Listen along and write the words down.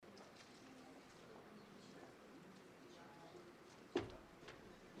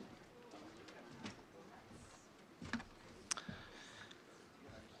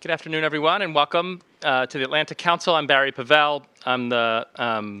Good afternoon, everyone, and welcome to the Atlantic Council. I'm Barry Pavel. I'm the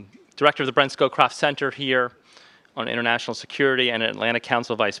director of the Brent Scowcroft Center here on International Security and Atlantic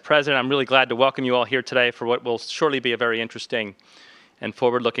Council Vice President. I'm really glad to welcome you all here today for what will surely be a very interesting and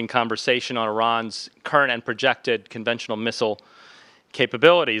forward-looking conversation on Iran's current and projected conventional missile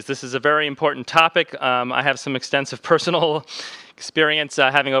capabilities. This is a very important topic. I have some extensive personal experience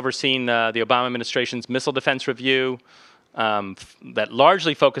having overseen the Obama administration's missile defense review that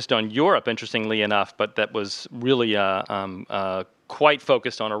largely focused on Europe, interestingly enough, but that was really quite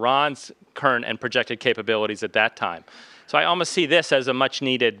focused on Iran's current and projected capabilities at that time. So I almost see this as a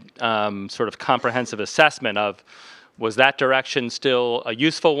much-needed sort of comprehensive assessment of, was that direction still a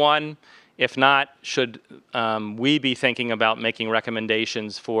useful one? If not, should we be thinking about making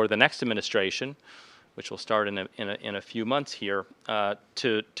recommendations for the next administration, which will start in a few months here,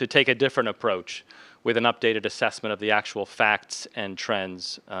 to take a different approach with an updated assessment of the actual facts and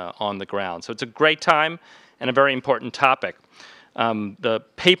trends on the ground. So it's a great time and a very important topic. The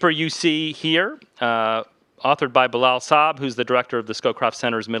paper you see here, authored by Bilal Saab, who's the director of the Scowcroft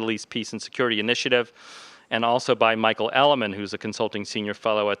Center's Middle East Peace and Security Initiative, and also by Michael Elliman, who's a consulting senior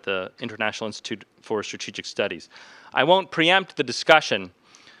fellow at the International Institute for Strategic Studies. I won't preempt the discussion,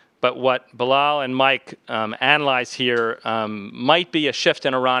 but what Bilal and Mike analyze here might be a shift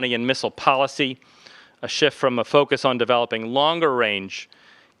in Iranian missile policy, a shift from a focus on developing longer-range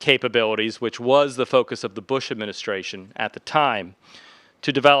capabilities, which was the focus of the Bush administration at the time,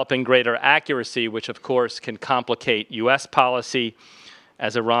 to developing greater accuracy, which of course can complicate U.S. policy,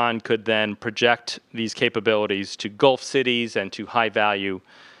 as Iran could then project these capabilities to Gulf cities and to high-value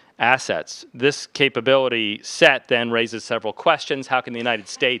assets. This capability set then raises several questions. How can the United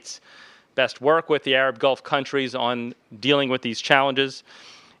States best work with the Arab Gulf countries on dealing with these challenges?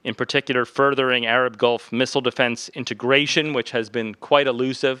 In particular, furthering Arab Gulf missile defense integration, which has been quite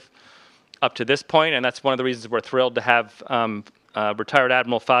elusive up to this point, and that's one of the reasons we're thrilled to have retired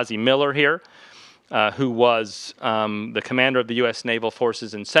Admiral Fawzi Miller here, who was the commander of the U.S. Naval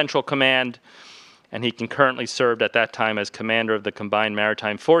Forces in Central Command, and he concurrently served at that time as commander of the Combined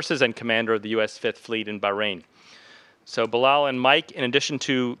Maritime Forces and commander of the U.S. Fifth Fleet in Bahrain. So Bilal and Mike, in addition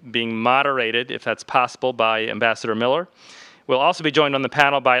to being moderated, if that's possible, by Ambassador Miller, we'll also be joined on the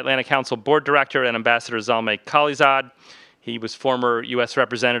panel by Atlantic Council Board Director and Ambassador Zalmay Khalilzad. He was former U.S.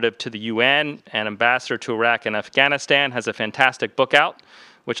 representative to the UN and ambassador to Iraq and Afghanistan, has a fantastic book out,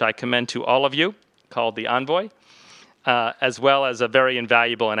 which I commend to all of you, called The Envoy, as well as a very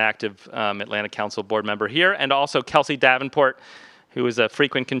invaluable and active Atlantic Council board member here, and also Kelsey Davenport, who is a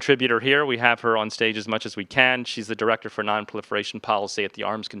frequent contributor here. We have her on stage as much as we can. She's the Director for Non-Proliferation Policy at the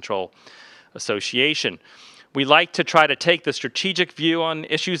Arms Control Association. We like to try to take the strategic view on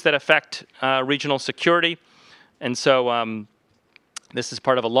issues that affect regional security. And so this is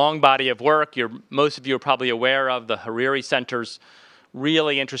part of a long body of work. Most of you are probably aware of the Hariri Center's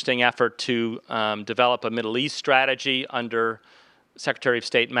really interesting effort to develop a Middle East strategy under Secretary of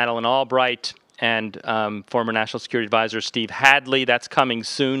State Madeleine Albright and former National Security Advisor Steve Hadley. That's coming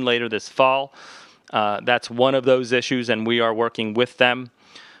soon, later this fall. That's one of those issues, and we are working with them,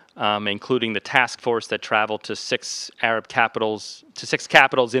 including the task force that traveled to six capitals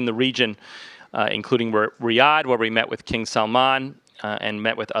in the region, including Riyadh, where we met with King Salman and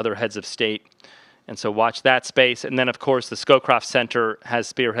met with other heads of state. And so watch that space. And then, of course, the Scowcroft Center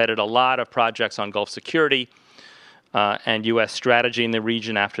has spearheaded a lot of projects on Gulf security and U.S. strategy in the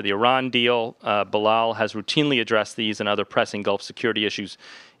region after the Iran deal. Bilal has routinely addressed these and other pressing Gulf security issues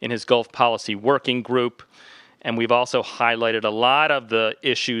in his Gulf Policy Working Group. And we've also highlighted a lot of the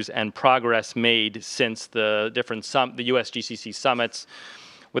issues and progress made since the U.S. GCC summits,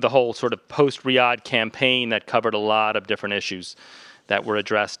 with a whole sort of post-Riyadh campaign that covered a lot of different issues that were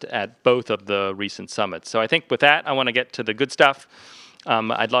addressed at both of the recent summits. So I think with that, I want to get to the good stuff.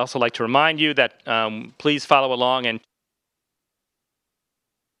 I'd also like to remind you that please follow along and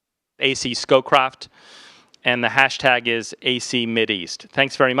AC Scowcroft, and the hashtag is AC Mideast.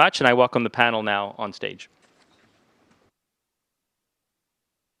 Thanks very much, and I welcome the panel now on stage.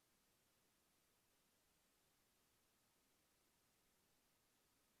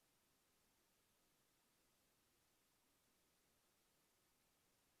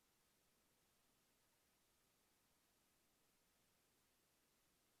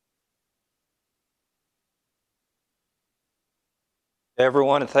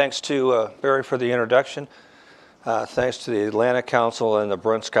 Everyone, and thanks to Barry for the introduction. Thanks to the Atlantic Council and the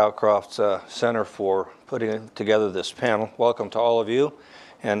Brent Scowcroft Center for putting together this panel. Welcome to all of you,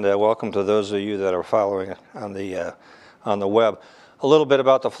 and welcome to those of you that are following on the web. A little bit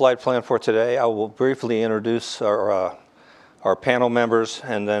about the flight plan for today. I will briefly introduce our our panel members,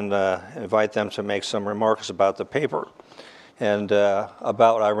 and then invite them to make some remarks about the paper and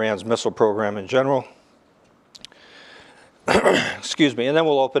about Iran's missile program in general. Excuse me, and then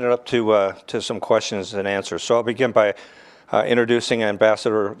we'll open it up to some questions and answers. So I'll begin by introducing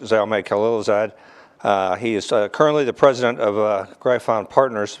Ambassador Zalmay Khalilzad. He is currently the president of Gryphon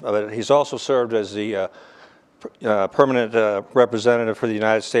Partners, but he's also served as the permanent representative for the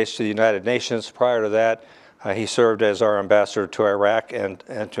United States to the United Nations. Prior to that, he served as our ambassador to Iraq and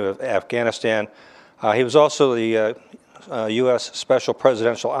to Afghanistan. He was also the U.S. Special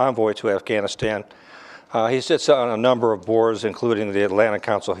Presidential Envoy to Afghanistan. He sits on a number of boards, including the Atlantic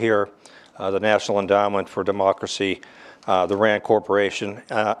Council here, the National Endowment for Democracy, the RAND Corporation,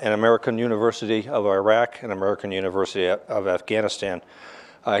 and American University of Iraq and American University of Afghanistan.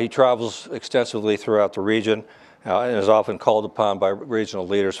 He travels extensively throughout the region and is often called upon by regional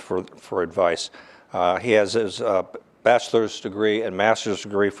leaders for advice. He has his bachelor's degree and master's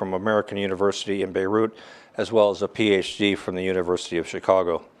degree from American University in Beirut, as well as a PhD from the University of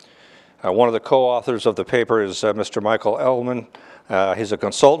Chicago. One of the co-authors of the paper is Mr. Michael Elman. He's a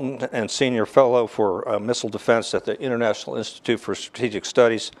consultant and senior fellow for missile defense at the International Institute for Strategic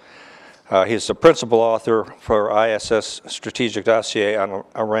Studies. He's the principal author for ISS Strategic Dossier on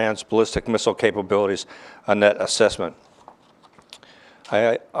Iran's ballistic missile capabilities, a net assessment. He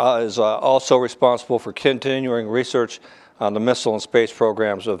is also responsible for continuing research on the missile and space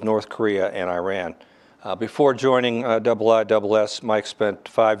programs of North Korea and Iran. Before joining IISS, Mike spent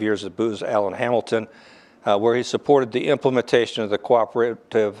 5 years at Booz Allen Hamilton, where he supported the implementation of the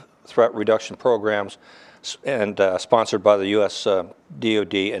cooperative threat reduction programs and sponsored by the U.S.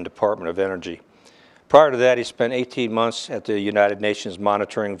 DoD and Department of Energy. Prior to that, he spent 18 months at the United Nations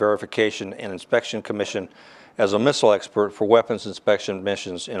Monitoring, Verification, and Inspection Commission as a missile expert for weapons inspection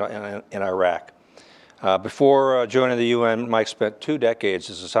missions in Iraq. Before joining the UN, Mike spent 2 decades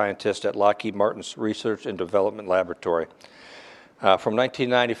as a scientist at Lockheed Martin's Research and Development Laboratory. From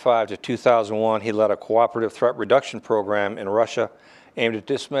 1995 to 2001, he led a cooperative threat reduction program in Russia aimed at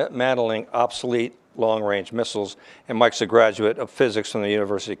dismantling obsolete long-range missiles, and Mike's a graduate of physics from the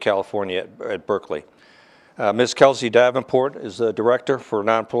University of California at Berkeley. Ms. Kelsey Davenport is the Director for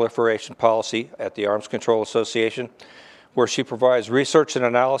Nonproliferation Policy at the Arms Control Association, where she provides research and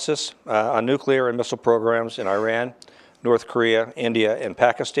analysis on nuclear and missile programs in Iran, North Korea, India, and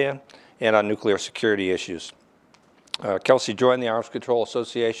Pakistan, and on nuclear security issues. Kelsey joined the Arms Control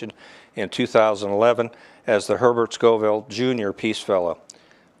Association in 2011 as the Herbert Scoville Jr. Peace Fellow.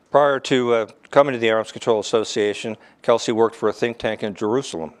 Prior to coming to the Arms Control Association, Kelsey worked for a think tank in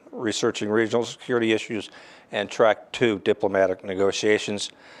Jerusalem, researching regional security issues and Track 2 diplomatic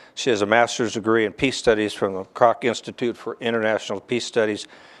negotiations. She has a master's degree in peace studies from the Kroc Institute for International Peace Studies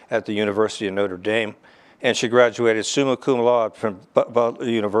at the University of Notre Dame, and she graduated summa cum laude from Butler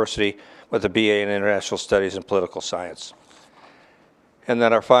University with a BA in International Studies and Political Science. And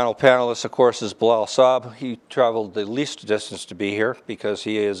then our final panelist, of course, is Bilal Saab. He traveled the least distance to be here because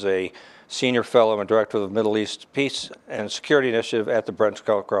he is a senior fellow and director of the Middle East Peace and Security Initiative at the Brent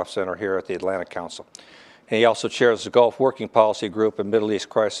Scowcroft Center here at the Atlantic Council. And he also chairs the Gulf Working Policy Group and Middle East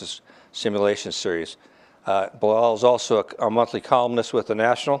Crisis Simulation Series. Bilal is also a monthly columnist with The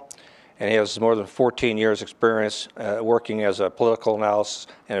National, and he has more than 14 years' experience working as a political analyst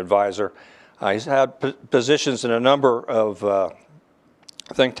and advisor. He's had positions in a number of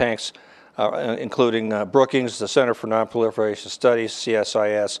think tanks, including Brookings, the Center for Nonproliferation Studies,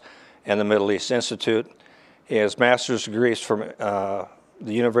 CSIS, and the Middle East Institute. He has master's degrees from the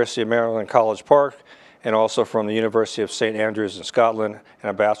University of Maryland, College Park, and also from the University of St. Andrews in Scotland, and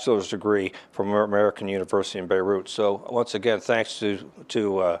a bachelor's degree from American University in Beirut. So once again, thanks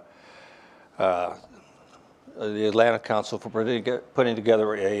to the Atlantic Council for putting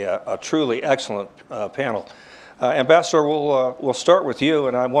together a truly excellent panel. Ambassador, we'll start with you,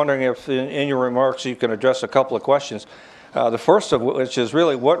 and I'm wondering if in your remarks you can address a couple of questions. The first of which is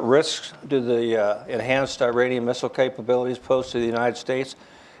really, what risks do the enhanced Iranian missile capabilities pose to the United States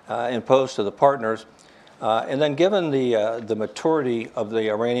and pose to the partners? And then given the maturity of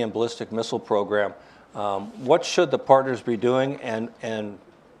the Iranian ballistic missile program, what should the partners be doing, and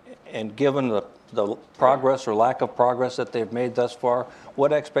given the progress or lack of progress that they've made thus far,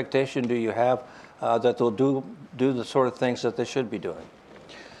 what expectation do you have that they'll do the sort of things that they should be doing?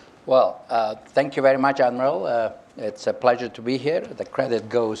 Well, thank you very much, Admiral. It's a pleasure to be here. The credit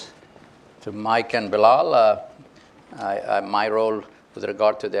goes to Mike and Bilal. My role with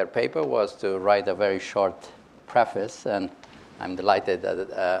regard to their paper was to write a very short preface, and I'm delighted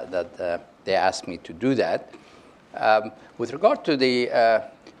that they asked me to do that. With regard to the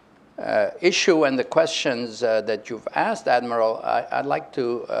issue and the questions that you've asked, Admiral, I'd like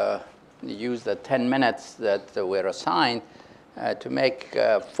to use the 10 minutes that we're assigned to make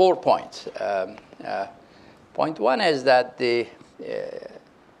 4 points. Point one is that the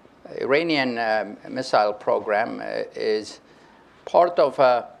Iranian missile program is part of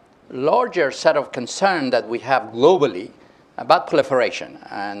a larger set of concern that we have globally about proliferation.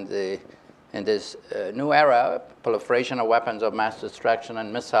 And in this new era, proliferation of weapons of mass destruction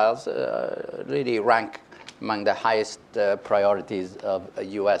and missiles really rank among the highest priorities of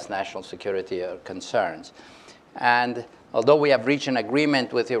U.S. national security concerns. And although we have reached an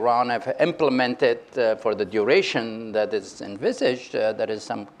agreement with Iran, have implemented for the duration that is envisaged, there is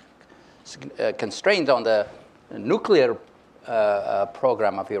some constraint on the nuclear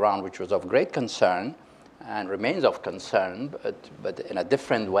program of Iran, which was of great concern and remains of concern, but in a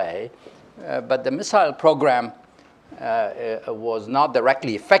different way. But the missile program was not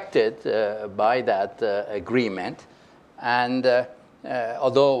directly affected by that agreement. And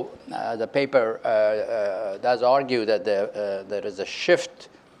although the paper does argue that there is a shift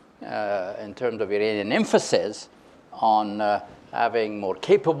in terms of Iranian emphasis on having more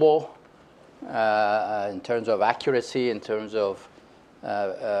capable, in terms of accuracy, in terms of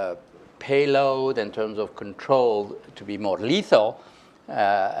payload, in terms of control, to be more lethal,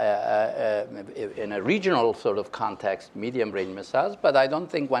 in a regional sort of context, medium-range missiles. But I don't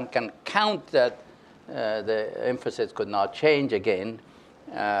think one can count that the emphasis could not change again.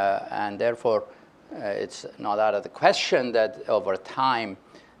 And therefore, it's not out of the question that over time,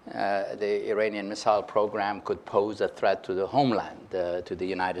 the Iranian missile program could pose a threat to the homeland, to the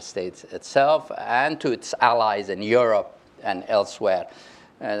United States itself, and to its allies in Europe and elsewhere.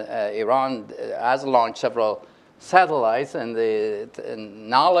 Iran has launched several satellites, and the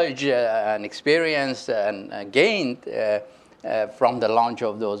knowledge and experience and gained from the launch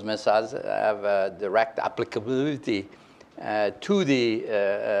of those missiles have direct applicability to the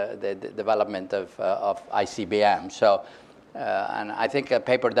development of ICBM. So, and I think a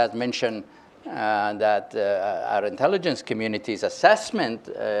paper does mention that our intelligence community's assessment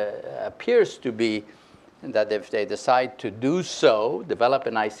appears to be that if they decide to do so, develop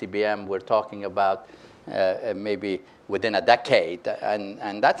an ICBM, we're talking about maybe within a decade.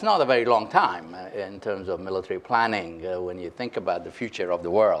 And that's not a very long time in terms of military planning when you think about the future of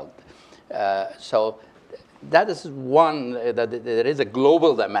the world. So that is one, that there is a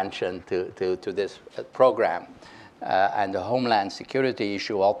global dimension to this program. And the homeland security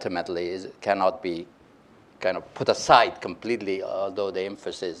issue ultimately cannot be kind of put aside completely, although the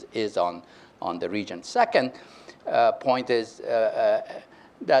emphasis is on the region. Second point is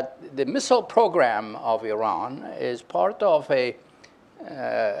that the missile program of Iran is part of a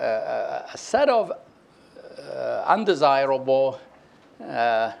set of undesirable,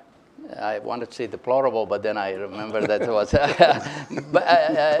 I wanted to say deplorable, but then I remember that it was a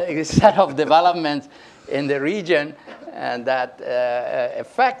set of developments in the region and that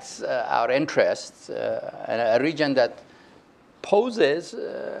affects our interests, a region that poses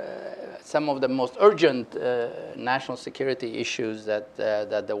some of the most urgent national security issues that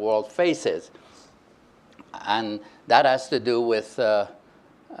the world faces. And that has to do with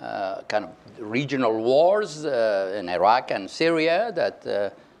kind of regional wars in Iraq and Syria that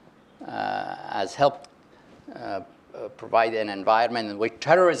has helped provide an environment in which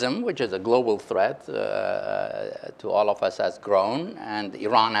terrorism, which is a global threat to all of us, has grown. And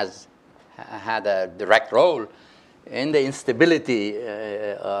Iran has had a direct role in the instability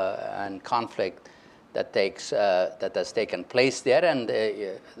and conflict that has taken place there, and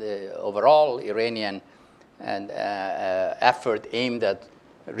the overall Iranian effort aimed at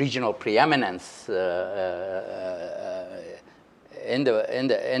regional preeminence in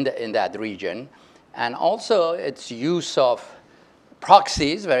that region, and also its use of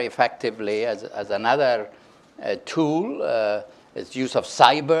proxies very effectively as another tool. Its use of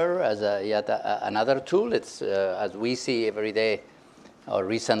cyber as yet another tool. It's, as we see every day, or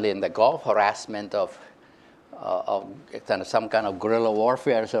recently in the Gulf, harassment of some kind of guerrilla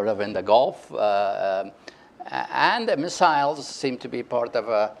warfare sort of in the Gulf. And the missiles seem to be part of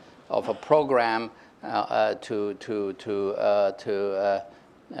a program to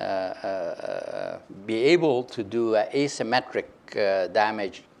be able to do asymmetric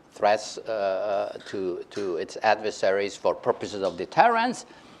damage threats to its adversaries for purposes of deterrence,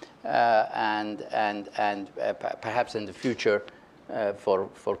 and perhaps in the future for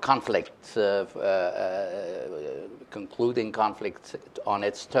conflicts, concluding conflicts on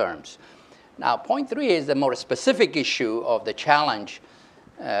its terms. Now, point three is the more specific issue of the challenge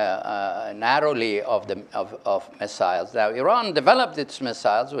narrowly of missiles. Now, Iran developed its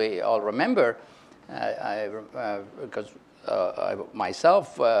missiles. We all remember, because I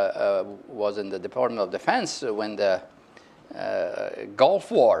myself was in the Department of Defense when the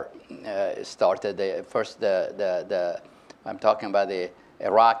Gulf War started. I'm talking about the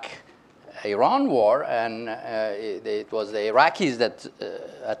Iraq-Iran war, and it was the Iraqis that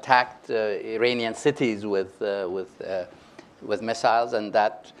attacked Iranian cities with missiles, and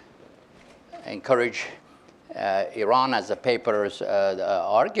that encouraged Iran, as the papers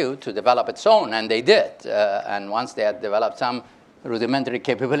argue, to develop its own, and they did. And once they had developed some rudimentary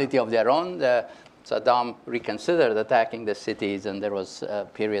capability of their own, Saddam reconsidered attacking the cities, and there was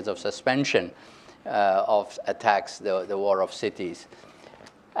periods of suspension of attacks, the war of cities.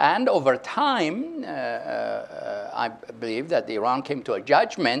 And over time, I believe that Iran came to a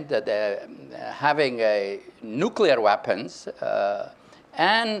judgment that having nuclear weapons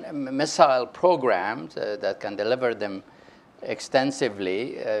and missile programs that can deliver them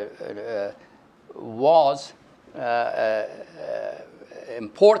extensively was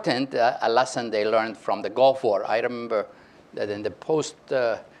important, a lesson they learned from the Gulf War. I remember that in the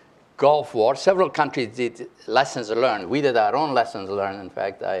post-Gulf War, several countries did lessons learned. We did our own lessons learned. In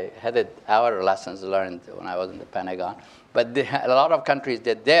fact, I headed our lessons learned when I was in the Pentagon. But a lot of countries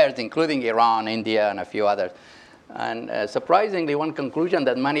did theirs, including Iran, India, and a few others. And surprisingly, one conclusion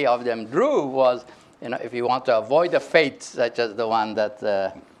that many of them drew was, if you want to avoid a fate such as the one that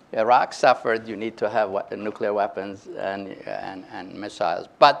Iraq suffered, you need to have nuclear weapons and missiles.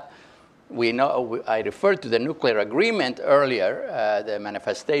 But we know, I referred to the nuclear agreement earlier. The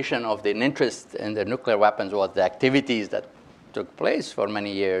manifestation of an interest in the nuclear weapons was the activities that took place for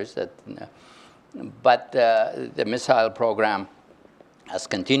many years. But the missile program has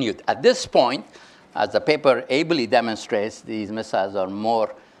continued. At this point, as the paper ably demonstrates, these missiles are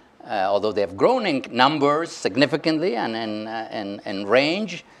more, although they have grown in numbers significantly and in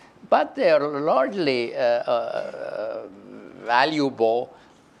range, but they are largely valuable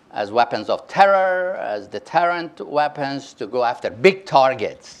as weapons of terror, as deterrent weapons to go after big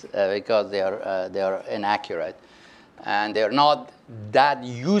targets because they are inaccurate. And they're not that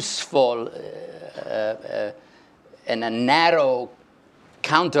useful in a narrow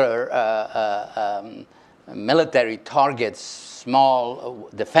counter military targets, small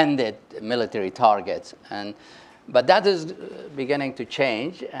defended military targets, but that is beginning to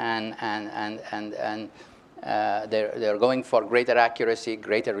change, and they're going for greater accuracy,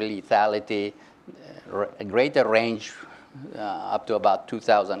 greater lethality, greater range, up to about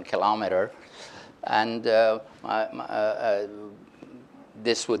 2,000 kilometers, and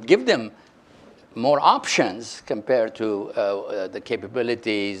this would give them more options compared to the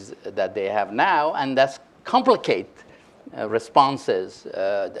capabilities that they have now, and that's complicate responses,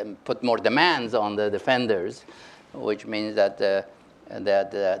 and put more demands on the defenders, which means that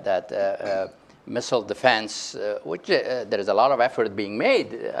missile defense, which there is a lot of effort being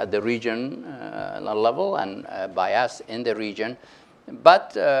made at the region level and by us in the region,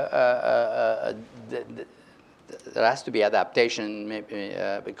 but there has to be adaptation, maybe,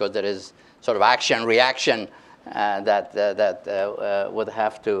 because there is sort of action-reaction that would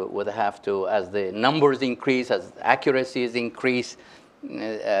have to, as the numbers increase, as accuracies increase,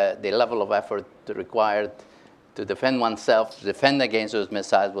 the level of effort required to defend oneself, to defend against those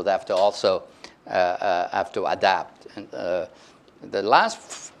missiles, would have to also have to adapt. And the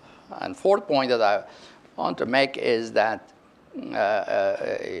last and fourth point that I want to make is that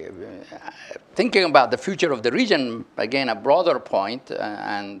thinking about the future of the region, again, a broader point,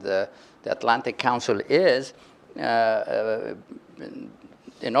 and the Atlantic Council is, in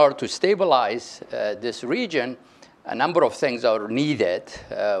order to stabilize this region, a number of things are needed,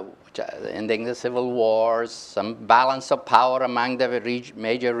 ending the civil wars, some balance of power among the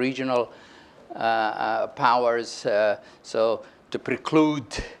major regional powers, so to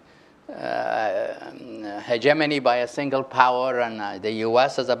preclude hegemony by a single power, and the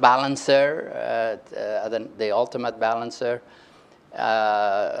U.S. as a balancer, the ultimate balancer,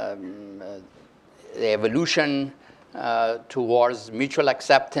 the evolution towards mutual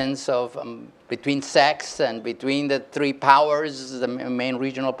acceptance of between sects and between the three powers, the main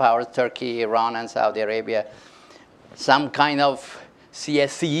regional powers, Turkey, Iran, and Saudi Arabia. Some kind of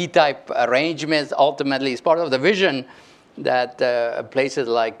CSCE type arrangements ultimately is part of the vision that places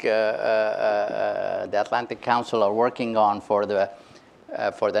like the Atlantic Council are working on for the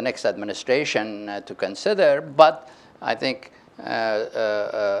next administration to consider. But I think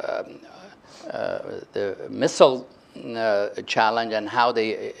the missile challenge and how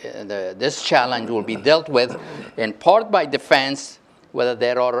this challenge will be dealt with, in part by defense, whether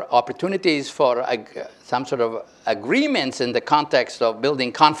there are opportunities for some sort of agreements in the context of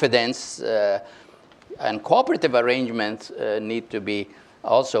building confidence and cooperative arrangements need to be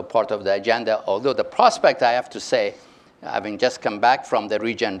also part of the agenda. Although the prospect, I have to say, having just come back from the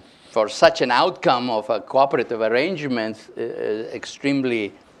region, for such an outcome of a cooperative arrangement is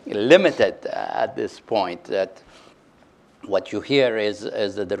extremely limited at this point. That what you hear is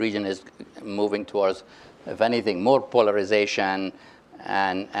that the region is moving towards, if anything, more polarization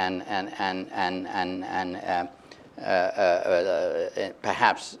and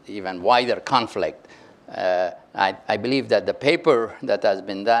perhaps even wider conflict. I believe that the paper that has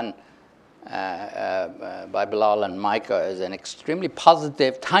been done by Bilal and Micah is an extremely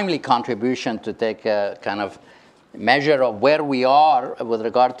positive, timely contribution to take a kind of measure of where we are with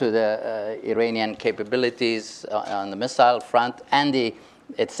regard to the Iranian capabilities on the missile front and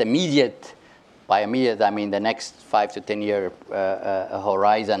its immediate, by immediate I mean the next 5 to 10 year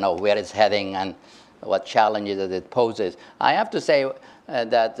horizon of where it's heading and what challenges that it poses. I have to say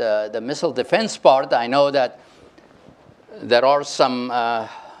that the missile defense part, I know that there are some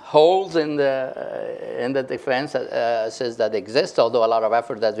holes in the defense that exist, although a lot of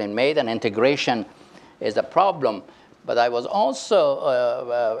effort has been made, and integration is a problem. But I was also,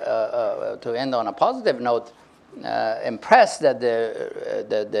 to end on a positive note, impressed that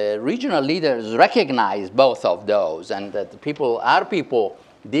the regional leaders recognize both of those, and that our people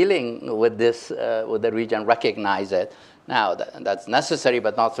dealing with this, with the region, recognize it. Now, that's necessary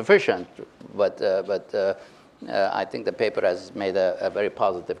but not sufficient. But I think the paper has made a very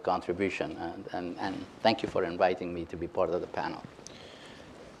positive contribution, and thank you for inviting me to be part of the panel.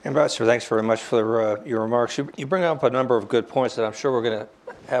 Ambassador, thanks very much for your remarks. You bring up a number of good points that I'm sure we're going to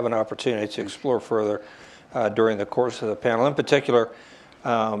have an opportunity to explore further during the course of the panel. In particular,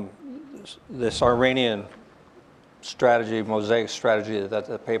 this Iranian strategy, mosaic strategy that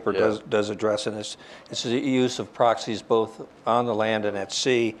the paper does address, and it's the use of proxies both on the land and at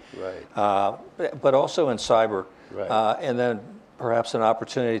sea, right. But also in cyber, right. And then perhaps an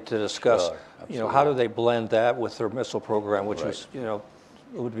opportunity to discuss, Sure, how do they blend that with their missile program, which right. was,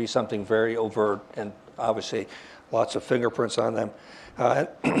 it would be something very overt and obviously lots of fingerprints on them.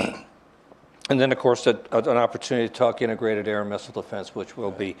 And then, of course, an opportunity to talk integrated air and missile defense, which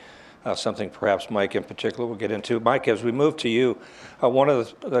will be something perhaps Mike in particular will get into. Mike, as we move to you, one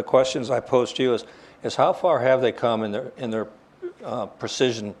of the questions I posed to you is how far have they come in their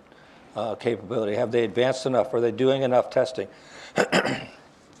precision capability? Have they advanced enough? Are they doing enough testing?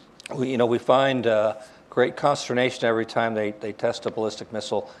 We find great consternation every time they test a ballistic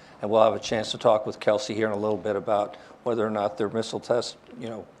missile, and we'll have a chance to talk with Kelsey here in a little bit about whether or not their missile tests,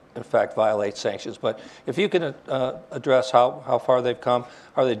 in fact, violate sanctions. But if you can address how far they've come,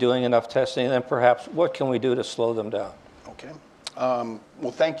 are they doing enough testing, and then perhaps what can we do to slow them down? Okay.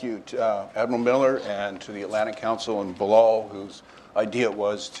 Well, thank you to Admiral Miller and to the Atlantic Council and Bilal, whose idea it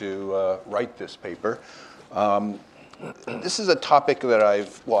was to write this paper. This is a topic that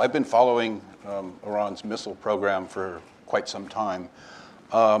I've been following Iran's missile program for quite some time.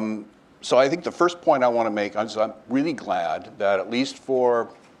 So I think the first point I want to make is I'm really glad that at least for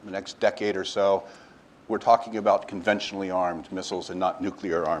the next decade or so, we're talking about conventionally armed missiles and not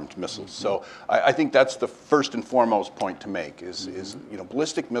nuclear armed missiles. Mm-hmm. So I think that's the first and foremost point to make is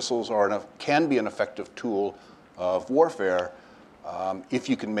ballistic missiles can be an effective tool of warfare if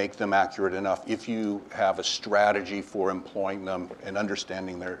you can make them accurate enough, if you have a strategy for employing them and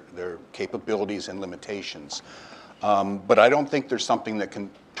understanding their capabilities and limitations. But I don't think there's something that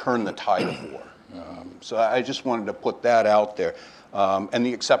can turn the tide of war. So I just wanted to put that out there. And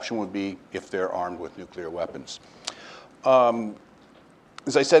the exception would be if they're armed with nuclear weapons.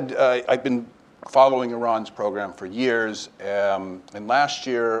 As I said, I've been following Iran's program for years. And last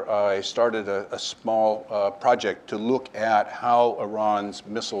year, I started a small project to look at how Iran's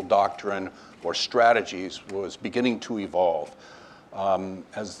missile doctrine or strategies was beginning to evolve.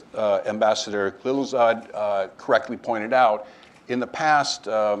 As Ambassador Khalilzad correctly pointed out, in the past,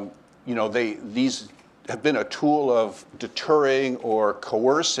 these have been a tool of deterring or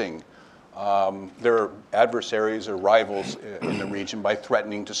coercing their adversaries or rivals in the region by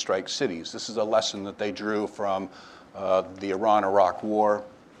threatening to strike cities. This is a lesson that they drew from the Iran-Iraq War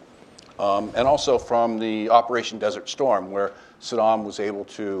and also from the Operation Desert Storm, where Saddam was able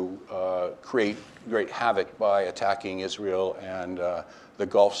to create great havoc by attacking Israel and the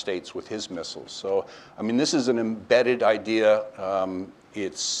Gulf states with his missiles. So, this is an embedded idea.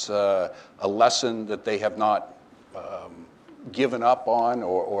 It's a lesson that they have not given up on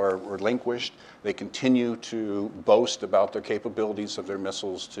or relinquished. They continue to boast about their capabilities of their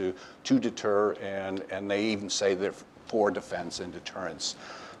missiles to deter, and they even say that for defense and deterrence.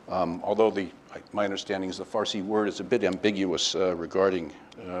 Although my understanding is the Farsi word is a bit ambiguous regarding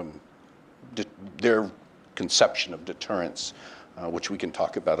their conception of deterrence, which we can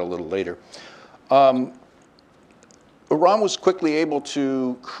talk about a little later. Iran was quickly able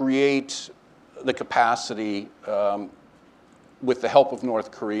to create the capacity with the help of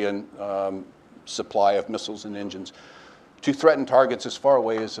North Korean supply of missiles and engines to threaten targets as far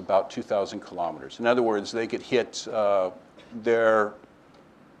away as about 2,000 kilometers. In other words, they could hit their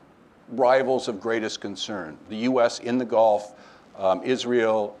rivals of greatest concern, the U.S. in the Gulf,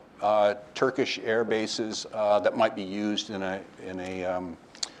 Israel, Turkish air bases that might be used in an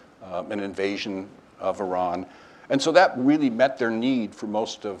invasion of Iran. And so that really met their need for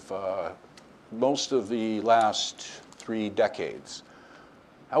most of the last 3 decades.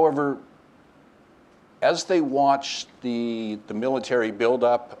 However, as they watched the military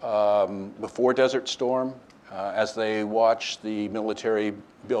buildup before Desert Storm, as they watched the military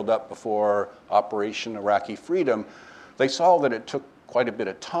buildup before Operation Iraqi Freedom, they saw that it took quite a bit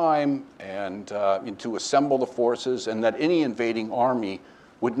of time and to assemble the forces, and that any invading army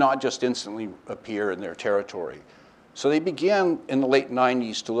would not just instantly appear in their territory. So they began in the late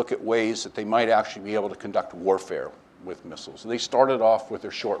 90s to look at ways that they might actually be able to conduct warfare with missiles. They started off with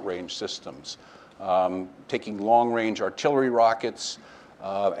their short-range systems, taking long-range artillery rockets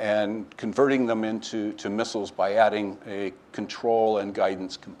and converting them into missiles by adding a control and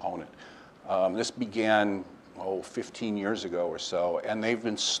guidance component. This began 15 years ago or so, and they've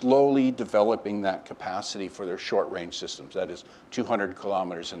been slowly developing that capacity for their short-range systems, that is 200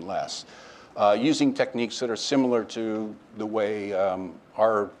 kilometers and less, using techniques that are similar to the way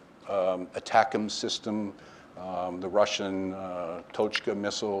our ATACMS system, the Russian Tochka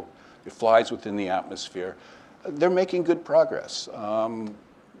missile, it flies within the atmosphere. They're making good progress,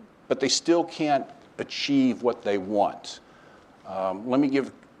 but they still can't achieve what they want. Let me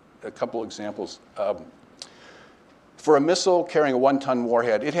give a couple examples. For a missile carrying a 1-ton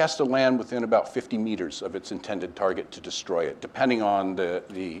warhead, it has to land within about 50 meters of its intended target to destroy it, depending on the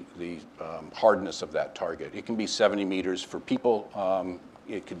hardness of that target. It can be 70 meters for people.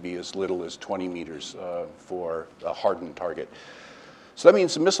 It could be as little as 20 meters for a hardened target. So that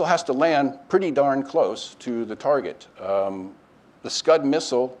means the missile has to land pretty darn close to the target. The Scud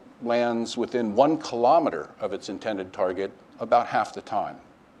missile lands within 1 kilometer of its intended target about half the time.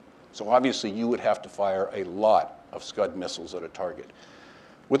 So obviously you would have to fire a lot of Scud missiles at a target.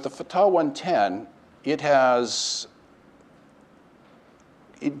 With the Fatah 110, it has,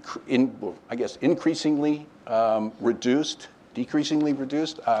 decreasingly reduced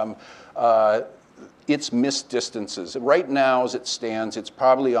its missed distances. Right now, as it stands, it's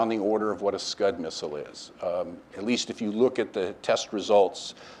probably on the order of what a Scud missile is. At least if you look at the test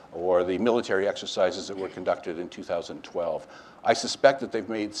results or the military exercises that were conducted in 2012. I suspect that they've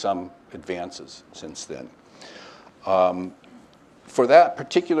made some advances since then. For that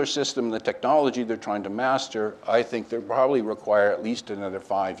particular system, the technology they're trying to master, I think they'll probably require at least another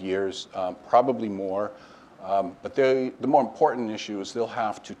 5 years, probably more. But the more important issue is they'll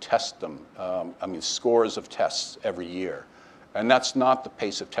have to test them. Scores of tests every year. And that's not the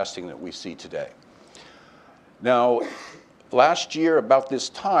pace of testing that we see today. Now, last year, about this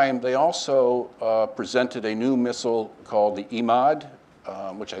time, they also presented a new missile called the Imad,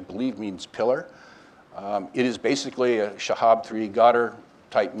 which I believe means pillar. It is basically a Shahab-3 Ghadr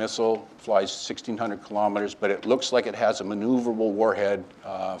type missile, flies 1,600 kilometers, but it looks like it has a maneuverable warhead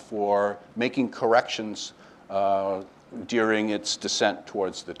for making corrections during its descent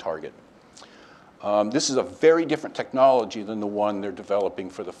towards the target. This is a very different technology than the one they're developing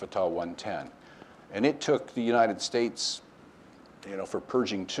for the Fatah 110. And it took the United States, for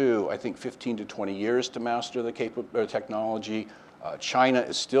Pershing II, I think 15 to 20 years to master the technology. China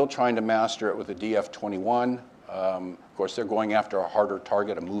is still trying to master it with the DF-21. Of course, they're going after a harder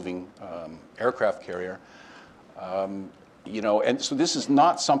target, a moving aircraft carrier. And so this is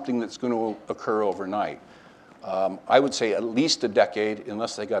not something that's going to occur overnight. I would say at least a decade,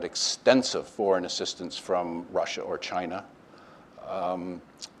 unless they got extensive foreign assistance from Russia or China.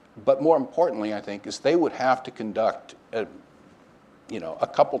 But more importantly, I think, is they would have to conduct a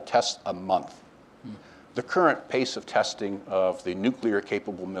couple tests a month. The current pace of testing of the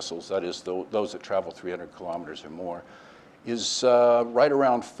nuclear-capable missiles, that is, those that travel 300 kilometers or more, is right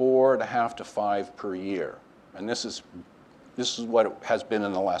around 4.5 to 5 per year. And this is what it has been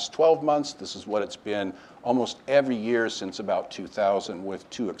in the last 12 months. This is what it's been almost every year since about 2000, with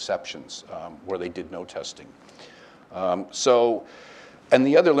 2 exceptions where they did no testing. And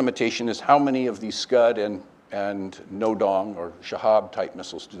the other limitation is how many of these Scud and Nodong or Shahab type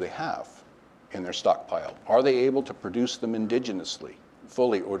missiles do they have? in their stockpile? Are they able to produce them indigenously,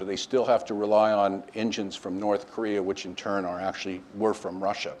 fully, or do they still have to rely on engines from North Korea, which in turn were from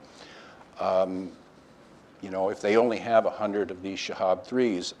Russia? You know, if they only have 100 of these Shahab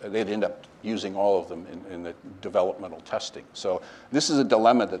 3s, they'd end up using all of them in the developmental testing. So this is a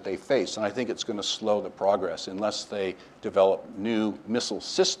dilemma that they face, and I think it's going to slow the progress unless they develop new missile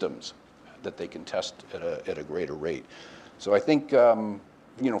systems that they can test at a greater rate. So I think, you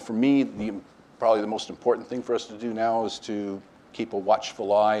know, for me, probably the most important thing for us to do now is to keep a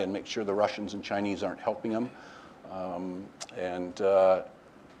watchful eye and make sure the Russians and Chinese aren't helping them, and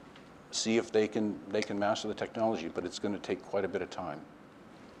see if they can master the technology, but it's going to take quite a bit of time.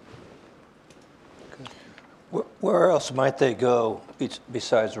 Where else might they go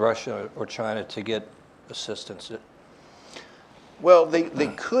besides Russia or China to get assistance? Well, they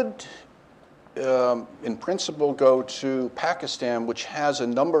could, in principle, go to Pakistan, which has a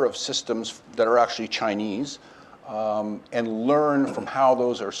number of systems that are actually Chinese, and learn from how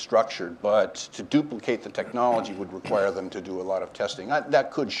those are structured. But to duplicate the technology would require them to do a lot of testing.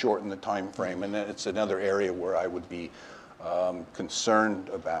 That could shorten the time frame, and it's another area where I would be concerned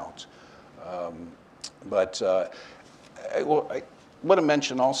about. But I want to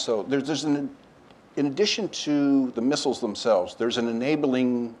mention also, in addition to the missiles themselves, there's an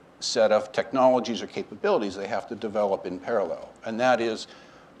enabling set of technologies or capabilities they have to develop in parallel, and that is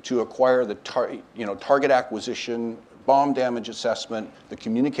to acquire the target acquisition, bomb damage assessment, the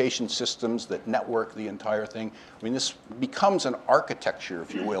communication systems that network the entire thing. I mean, this becomes an architecture,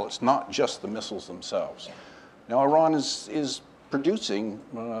 if you will. It's not just the missiles themselves. Now, Iran is producing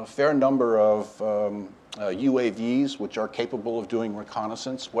a fair number of UAVs, which are capable of doing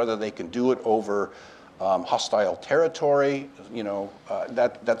reconnaissance. Whether they can do it over hostile territory, you know,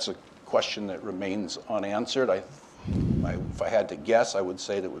 that's a question that remains unanswered. If I had to guess, I would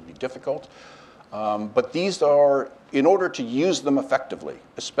say that would be difficult. But these are, in order to use them effectively,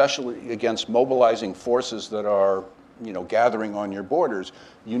 especially against mobilizing forces that are, you know, gathering on your borders,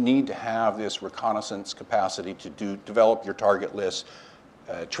 you need to have this reconnaissance capacity to develop your target list,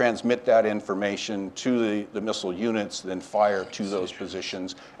 transmit that information to the missile units, then fire to those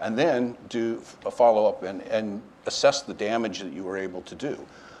positions, and then do a follow-up and assess the damage that you were able to do.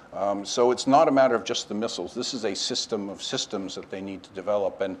 So it's not a matter of just the missiles. This is a system of systems that they need to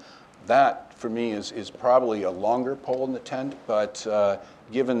develop, and that, for me, is probably a longer pole in the tent. But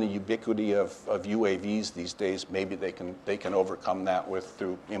given the ubiquity of UAVs these days, maybe they can overcome that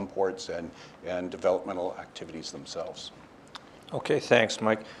through imports and developmental activities themselves. Okay, thanks,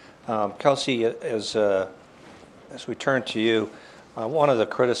 Mike. Kelsey, as we turn to you, one of the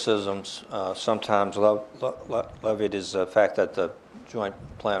criticisms sometimes levied is the fact that the Joint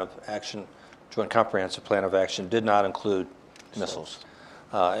Comprehensive Plan of Action did not include missiles,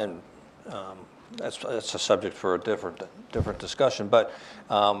 and that's a subject for a different discussion. But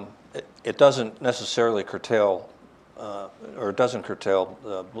it doesn't necessarily curtail, or it doesn't curtail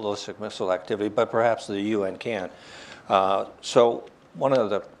the ballistic missile activity, but perhaps the UN can. So one of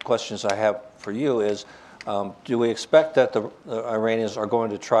the questions I have for you is, do we expect that the Iranians are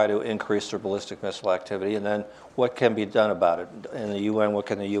going to try to increase their ballistic missile activity? And then what can be done about it? In the UN, what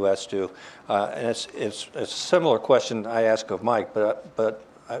can the U.S. do? And it's a similar question I ask of Mike, but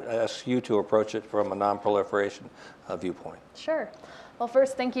I ask you to approach it from a non-proliferation viewpoint. Sure. Well,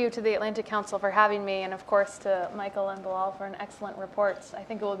 first, thank you to the Atlantic Council for having me, and of course to Michael and Bilal for an excellent report. I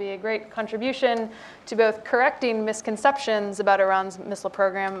think it will be a great contribution to both correcting misconceptions about Iran's missile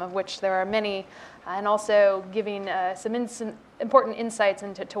program, of which there are many, and also giving some important insights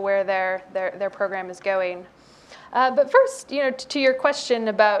into where their program is going. But first, to your question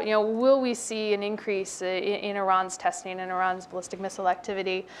about, will we see an increase in Iran's testing and Iran's ballistic missile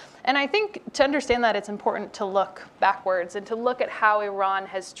activity? And I think to understand that, it's important to look backwards and to look at how Iran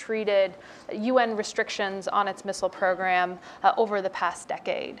has treated UN restrictions on its missile program over the past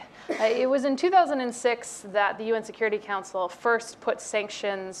decade. It was in 2006 that the UN Security Council first put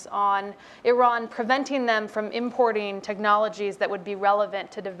sanctions on Iran, preventing them from importing technologies that would be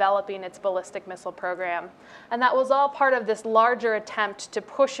relevant to developing its ballistic missile program. And that was all part of this larger attempt to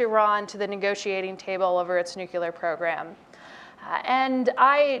push Iran to the negotiating table over its nuclear program. And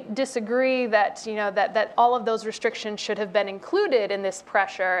I disagree that, that all of those restrictions should have been included in this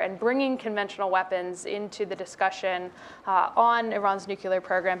pressure, and bringing conventional weapons into the discussion on Iran's nuclear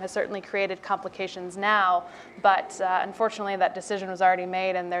program has certainly created complications now. But unfortunately, that decision was already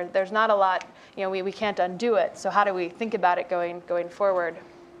made, and there's not a lot, we can't undo it. So how do we think about it going forward?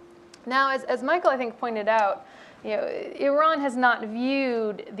 Now, as Michael, I think, pointed out, Iran has not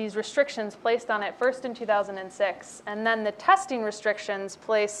viewed these restrictions placed on it first in 2006, and then the testing restrictions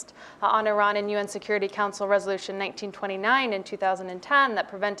placed on Iran in UN Security Council Resolution 1929 in 2010 that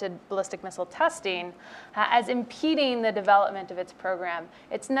prevented ballistic missile testing as impeding the development of its program.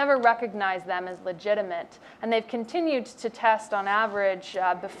 It's never recognized them as legitimate, and they've continued to test on average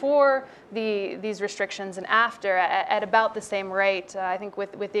before these restrictions and after at about the same rate, I think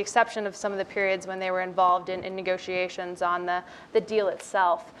with the exception of some of the periods when they were involved in negotiations on the deal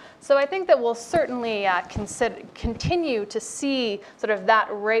itself. So I think that we'll certainly continue to see sort of that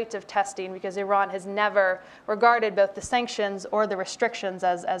rate of testing because Iran has never regarded both the sanctions or the restrictions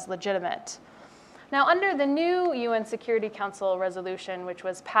as legitimate. Now, under the new UN Security Council resolution, which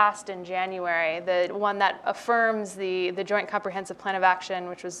was passed in January, the one that affirms the Joint Comprehensive Plan of Action,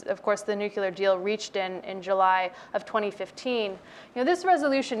 which was, of course, the nuclear deal reached in July of 2015, this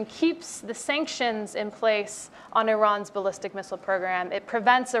resolution keeps the sanctions in place on Iran's ballistic missile program. It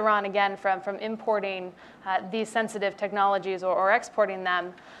prevents Iran, again, from importing these sensitive technologies or exporting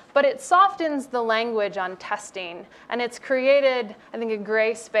them. But it softens the language on testing, and it's created, I think, a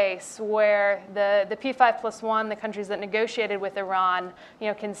gray space where the P5+1, the countries that negotiated with Iran,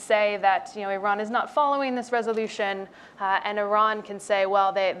 can say that Iran is not following this resolution, and Iran can say,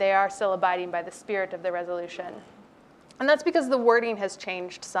 well, they are still abiding by the spirit of the resolution. And that's because the wording has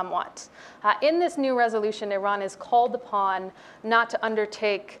changed somewhat. In this new resolution, Iran is called upon not to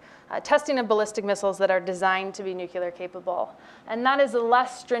undertake testing of ballistic missiles that are designed to be nuclear capable. And that is a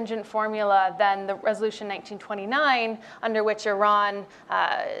less stringent formula than the Resolution 1929, under which Iran,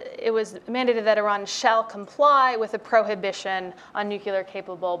 it was mandated that Iran shall comply with a prohibition on nuclear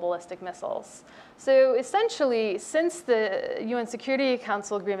capable ballistic missiles. So essentially, since the UN Security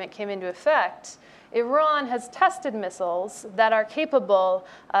Council agreement came into effect, Iran has tested missiles that are capable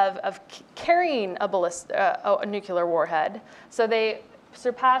of carrying a nuclear warhead. So they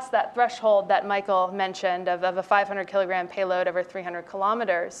surpass that threshold that Michael mentioned of a 500 kilogram payload over 300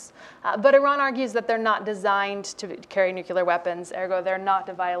 kilometers. But Iran argues that they're not designed to carry nuclear weapons, ergo they're not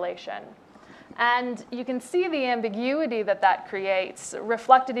a violation. And you can see the ambiguity that creates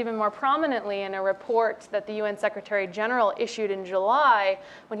reflected even more prominently in a report that the UN Secretary General issued in July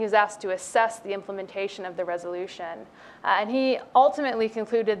when he was asked to assess the implementation of the resolution. And he ultimately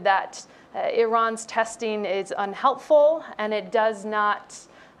concluded that Iran's testing is unhelpful, and it does not.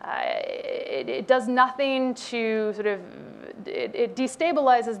 It does nothing to sort of. It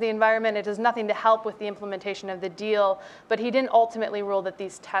destabilizes the environment. It does nothing to help with the implementation of the deal. But he didn't ultimately rule that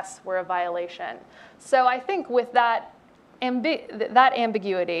these tests were a violation. So I think with that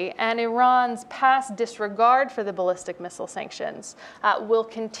ambiguity and Iran's past disregard for the ballistic missile sanctions, we'll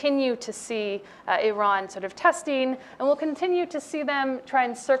continue to see Iran sort of testing, and we'll continue to see them try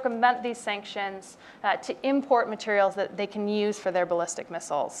and circumvent these sanctions to import materials that they can use for their ballistic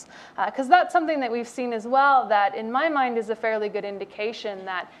missiles. Because that's something that we've seen as well that, in my mind, is a fairly good indication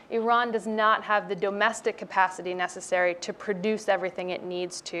that Iran does not have the domestic capacity necessary to produce everything it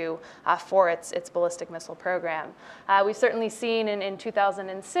needs to for its ballistic missile program. We've certainly seen in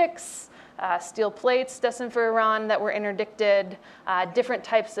 2006 steel plates destined for Iran that were interdicted, different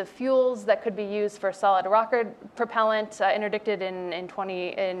types of fuels that could be used for solid rocket propellant interdicted in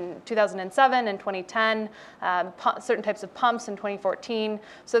 2007 and 2010, certain types of pumps in 2014.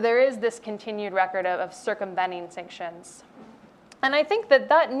 So there is this continued record of circumventing sanctions. And I think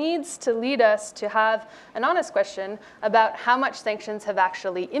that needs to lead us to have an honest question about how much sanctions have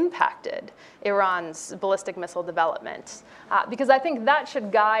actually impacted Iran's ballistic missile development. Because I think that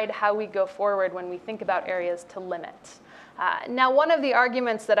should guide how we go forward when we think about areas to limit. Now, one of the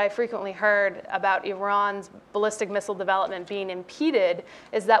arguments that I frequently heard about Iran's ballistic missile development being impeded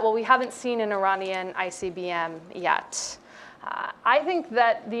is that, well, we haven't seen an Iranian ICBM yet. I think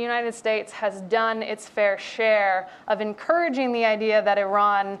that the United States has done its fair share of encouraging the idea that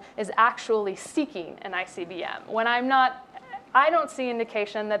Iran is actually seeking an ICBM, when I don't see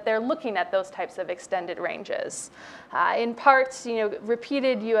indication that they're looking at those types of extended ranges. In part,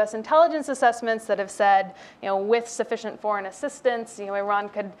 repeated U.S. intelligence assessments that have said, with sufficient foreign assistance, Iran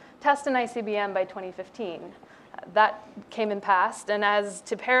could test an ICBM by 2015. That came and passed, and as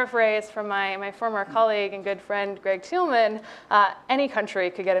to paraphrase from my former colleague and good friend Greg Thielman, any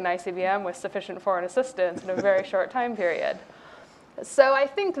country could get an ICBM with sufficient foreign assistance in a very short time period. So I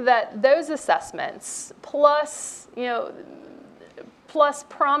think that those assessments, plus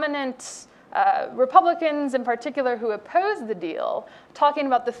prominent Republicans in particular who oppose the deal, talking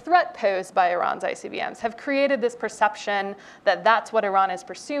about the threat posed by Iran's ICBMs, have created this perception that that's what Iran is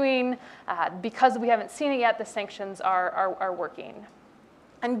pursuing. Because we haven't seen it yet, the sanctions are working.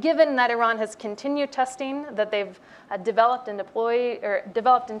 And given that Iran has continued testing, that they've developed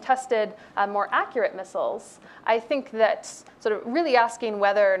and tested more accurate missiles, I think that sort of really asking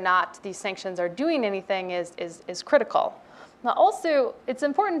whether or not these sanctions are doing anything is critical. Now, also, it's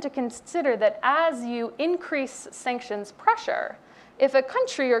important to consider that as you increase sanctions pressure, if a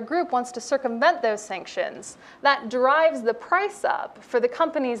country or group wants to circumvent those sanctions, that drives the price up for the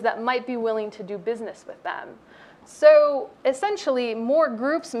companies that might be willing to do business with them. So essentially, more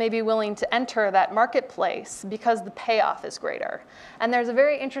groups may be willing to enter that marketplace because the payoff is greater. And there's a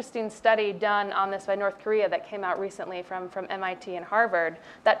very interesting study done on this by North Korea that came out recently from MIT and Harvard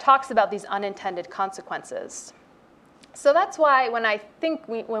that talks about these unintended consequences. So that's why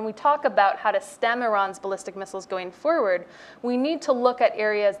when we talk about how to stem Iran's ballistic missiles going forward, we need to look at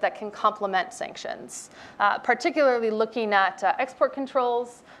areas that can complement sanctions, particularly looking at export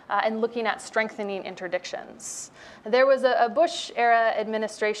controls and looking at strengthening interdictions. There was a Bush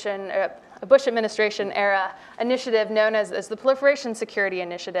administration era initiative known as the Proliferation Security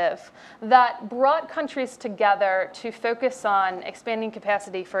Initiative that brought countries together to focus on expanding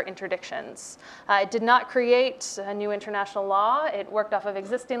capacity for interdictions. It did not create a new international law. It worked off of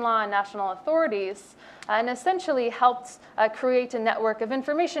existing law and national authorities and essentially helped create a network of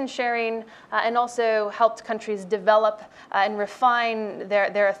information sharing and also helped countries develop and refine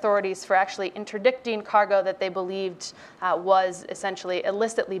their authorities for actually interdicting cargo that they believed was essentially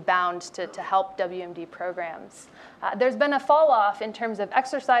illicitly bound to help WMD programs. There's been a fall off in terms of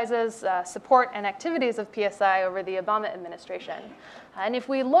exercises, support, and activities of PSI over the Obama administration. And if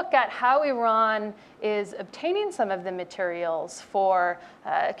we look at how Iran is obtaining some of the materials for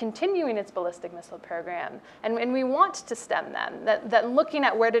continuing its ballistic missile program, and we want to stem them, that looking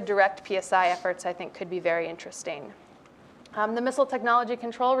at where to direct PSI efforts, I think, could be very interesting. The Missile Technology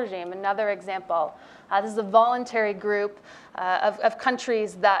Control Regime, another example. This is a voluntary group of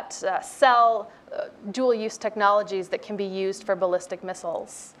countries that sell dual-use technologies that can be used for ballistic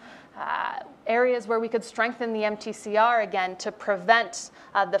missiles. Areas where we could strengthen the MTCR again to prevent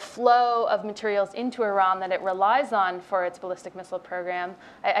the flow of materials into Iran that it relies on for its ballistic missile program.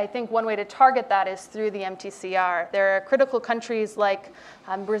 I think one way to target that is through the MTCR. There are critical countries like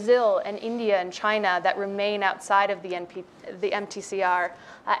Brazil and India and China that remain outside of the MTCR.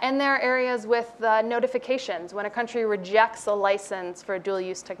 And there are areas with notifications. When a country rejects a license for a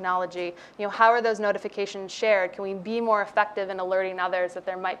dual-use technology, how are those notifications shared? Can we be more effective in alerting others that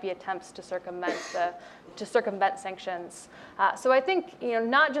there might be attempts to circumvent sanctions? So I think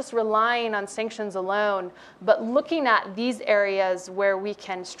not just relying on sanctions alone, but looking at these areas where we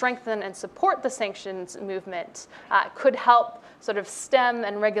can strengthen and support the sanctions movement could help sort of stem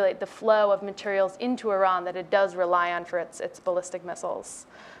and regulate the flow of materials into Iran that it does rely on for its ballistic missiles.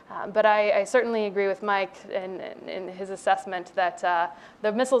 But I certainly agree with Mike in his assessment that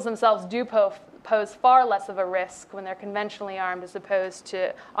the missiles themselves do pose far less of a risk when they're conventionally armed as opposed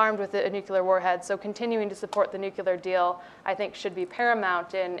to armed with a nuclear warhead. So continuing to support the nuclear deal, I think, should be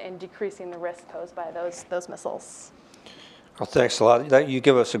paramount in decreasing the risk posed by those missiles. Well, thanks a lot. You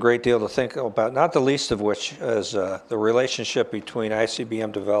give us a great deal to think about, not the least of which is the relationship between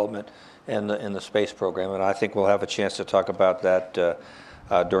ICBM development and the space program. And I think we'll have a chance to talk about that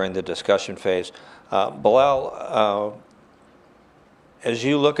during the discussion phase. Bilal, as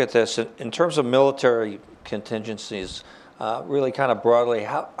you look at this, in terms of military contingencies, really kind of broadly,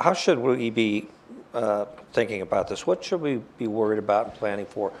 how should we be thinking about this? What should we be worried about and planning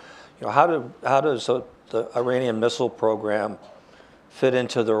for? How does the Iranian missile program fit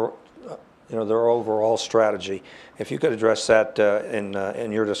into their overall strategy? If you could address that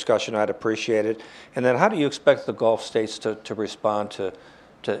in your discussion, I'd appreciate it. And then how do you expect the Gulf states to respond to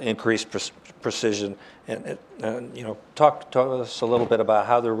increased precision? And talk to us a little bit about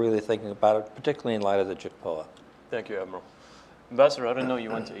how they're really thinking about it, particularly in light of the JCPOA. Thank you, Admiral. Ambassador, I didn't know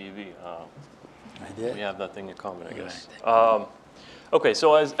you went to AV. I did. We have that thing in common, I guess. Okay,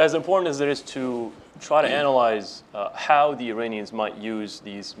 so as important as it is to try to analyze how the Iranians might use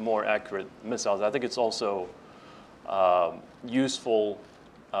these more accurate missiles, I think it's also useful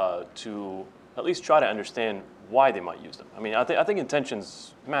to at least try to understand why they might use them. I mean, I think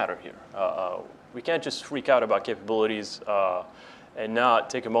intentions matter here. We can't just freak out about capabilities and not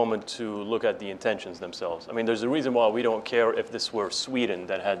take a moment to look at the intentions themselves. I mean, there's a reason why we don't care if this were Sweden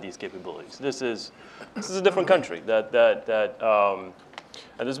that had these capabilities. This is a different country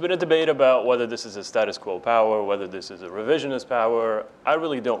and there's been a debate about whether this is a status quo power, whether this is a revisionist power. I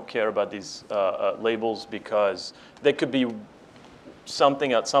really don't care about these labels because they could be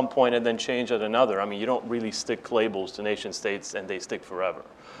something at some point and then change at another. I mean, you don't really stick labels to nation states and they stick forever.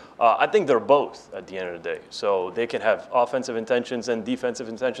 I think they're both at the end of the day. So they can have offensive intentions and defensive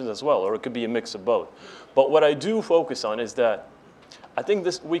intentions as well, or it could be a mix of both. But what I do focus on is that I think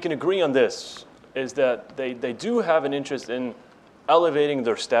we can agree on this, is that they do have an interest in elevating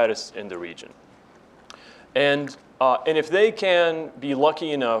their status in the region. And if they can be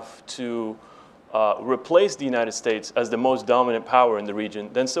lucky enough to replace the United States as the most dominant power in the region,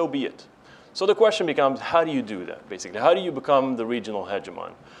 then so be it. So the question becomes, how do you do that, basically? How do you become the regional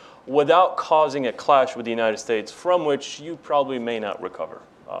hegemon without causing a clash with the United States from which you probably may not recover?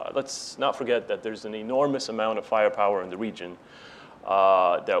 Let's not forget that there's an enormous amount of firepower in the region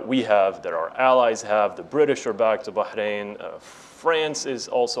that we have, that our allies have. The British are back to Bahrain. France is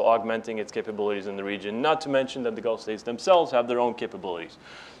also augmenting its capabilities in the region, not to mention that the Gulf states themselves have their own capabilities.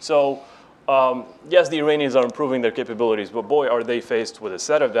 So yes, the Iranians are improving their capabilities, but boy, are they faced with a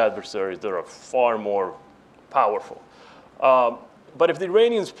set of adversaries that are far more powerful. But if the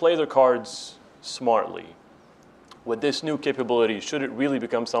Iranians play their cards smartly, with this new capability, should it really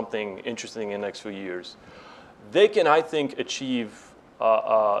become something interesting in the next few years, they can, I think, achieve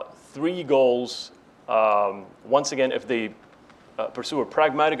 3 goals. Once again, if they pursue a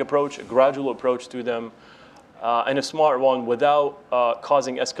pragmatic approach, a gradual approach to them, and a smart one without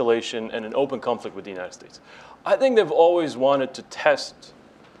causing escalation and an open conflict with the United States. I think they've always wanted to test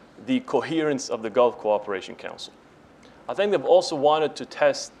the coherence of the Gulf Cooperation Council. I think they've also wanted to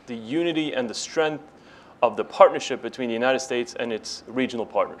test the unity and the strength of the partnership between the United States and its regional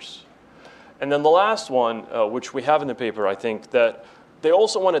partners. And then the last one, which we have in the paper, I think, that they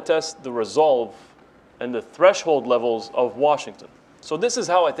also want to test the resolve and the threshold levels of Washington. So this is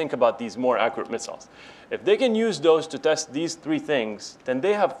how I think about these more accurate missiles. If they can use those to test these 3 things, then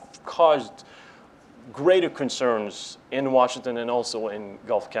they have caused greater concerns in Washington and also in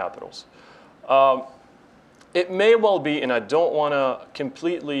Gulf capitals. It may well be, and I don't want to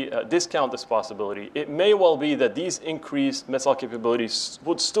completely discount this possibility, it may well be that these increased missile capabilities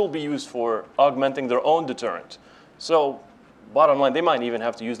would still be used for augmenting their own deterrent. So bottom line, they might even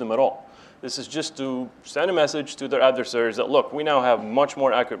have to use them at all. This is just to send a message to their adversaries that, look, we now have much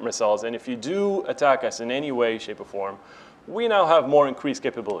more accurate missiles, and if you do attack us in any way, shape, or form, we now have more increased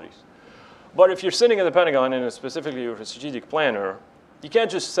capabilities. But if you're sitting in the Pentagon, and specifically you're a strategic planner, you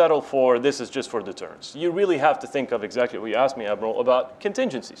can't just settle for this is just for deterrence. You really have to think of exactly what you asked me, Admiral, about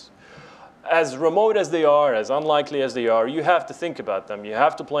contingencies. As remote as they are, as unlikely as they are, you have to think about them, you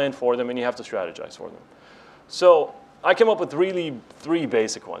have to plan for them, and you have to strategize for them. So I came up with really 3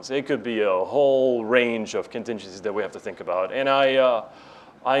 basic ones. It could be a whole range of contingencies that we have to think about, and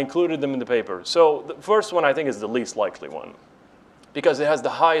I included them in the paper. So the first one I think is the least likely one, because it has the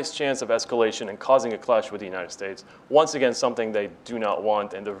highest chance of escalation and causing a clash with the United States. Once again, something they do not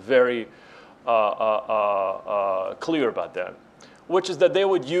want, and they're very clear about that, which is that they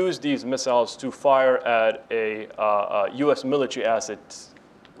would use these missiles to fire at a U.S. military asset,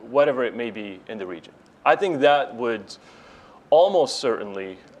 whatever it may be in the region. I think that would almost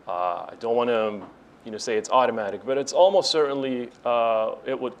certainly, I don't want to say it's automatic, but it's almost certainly,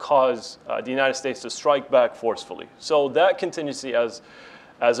 it would cause the United States to strike back forcefully. So that contingency, as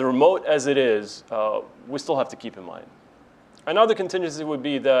remote as it is, we still have to keep in mind. Another contingency would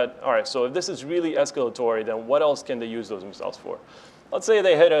be that, all right, so if this is really escalatory, then what else can they use those missiles for? Let's say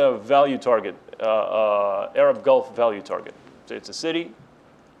they hit a value target, Arab Gulf value target. So it's a city,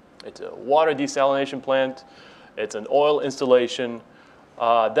 it's a water desalination plant, it's an oil installation.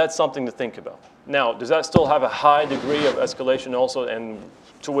 That's something to think about. Now, does that still have a high degree of escalation also, and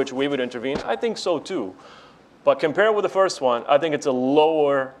to which we would intervene? I think so too. But compared with the first one, I think it's a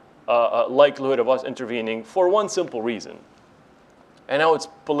lower likelihood of us intervening for one simple reason. I know it's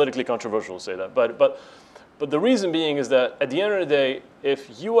politically controversial to say that, but the reason being is that at the end of the day, if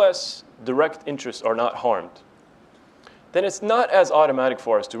U.S. direct interests are not harmed, then it's not as automatic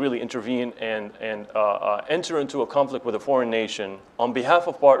for us to really intervene and enter into a conflict with a foreign nation on behalf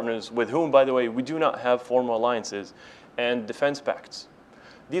of partners with whom, by the way, we do not have formal alliances and defense pacts.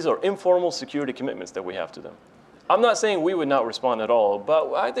 These are informal security commitments that we have to them. I'm not saying we would not respond at all,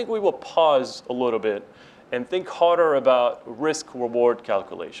 but I think we will pause a little bit and think harder about risk-reward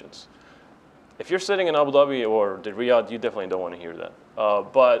calculations. If you're sitting in Abu Dhabi or the Riyadh, you definitely don't want to hear that.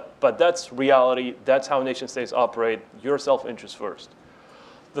 But that's reality. That's how nation states operate. Your self-interest first.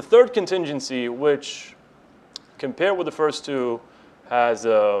 The third contingency, which compared with the first 2, has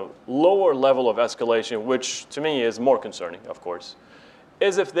a lower level of escalation, which to me is more concerning, of course,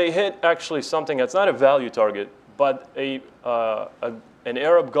 is if they hit actually something that's not a value target, but an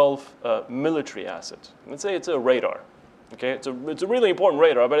Arab Gulf military asset. Let's say it's a radar. Okay, it's a really important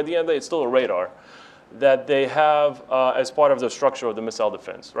radar, but at the end of the day, it's still a radar. that they have as part of the structure of the missile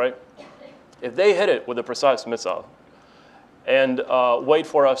defense, right? If they hit it with a precise missile and wait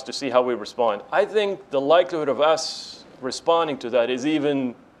for us to see how we respond, I think the likelihood of us responding to that is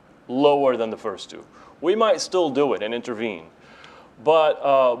even lower than the first two. We might still do it and intervene,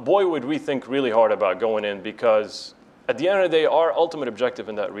 but boy, would we think really hard about going in, because at the end of the day, our ultimate objective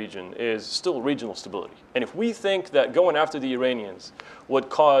in that region is still regional stability. And if we think that going after the Iranians would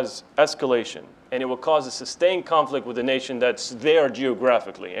cause escalation and it will cause a sustained conflict with a nation that's there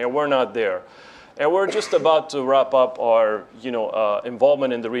geographically, and we're not there, and we're just about to wrap up our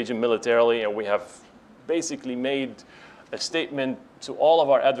involvement in the region militarily, and we have basically made a statement to all of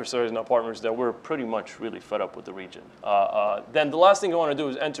our adversaries and our partners that we're pretty much really fed up with the region, then the last thing you want to do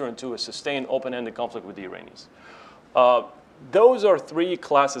is enter into a sustained open-ended conflict with the Iranians. Those are three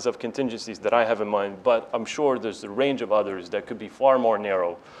classes of contingencies that I have in mind, but I'm sure there's a range of others that could be far more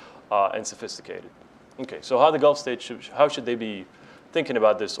narrow and sophisticated. Okay, so how the Gulf states, how should they be thinking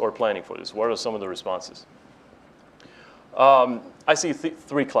about this or planning for this? What are some of the responses? I see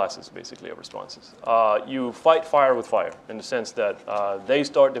three classes, basically, of responses. You fight fire with fire, in the sense that they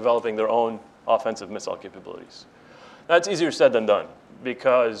start developing their own offensive missile capabilities. That's easier said than done,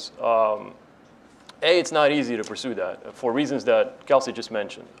 because it's not easy to pursue that for reasons that Kelsey just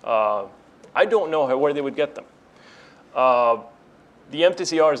mentioned. I don't know where they would get them. The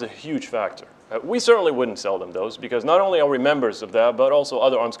MTCR is a huge factor. We certainly wouldn't sell them those, because not only are we members of that, but also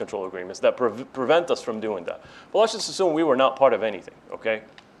other arms control agreements that prevent us from doing that. But let's just assume we were not part of anything, okay?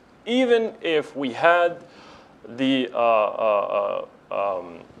 Even if we had the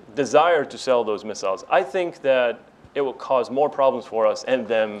desire to sell those missiles, I think that it will cause more problems for us and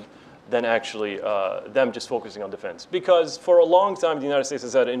them than actually them just focusing on defense. Because for a long time, the United States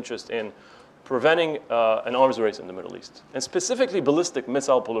has had an interest in preventing an arms race in the Middle East, and specifically ballistic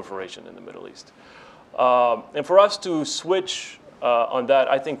missile proliferation in the Middle East. And for us to switch on that,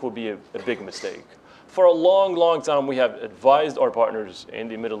 I think will be a big mistake. For a long, long time, we have advised our partners in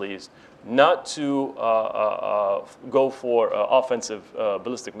the Middle East not to go for offensive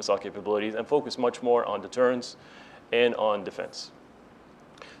ballistic missile capabilities and focus much more on deterrence and on defense.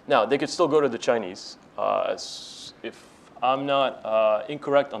 Now, they could still go to the Chinese. If I'm not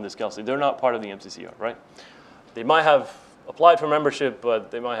incorrect on this, Kelsey, they're not part of the MCCR, right? They might have applied for membership,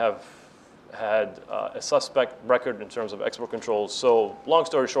 but they might have had a suspect record in terms of export controls. So long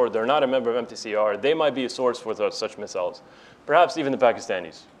story short, they're not a member of MTCR. They might be a source for such missiles, perhaps even the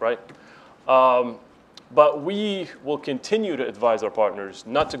Pakistanis, right? But we will continue to advise our partners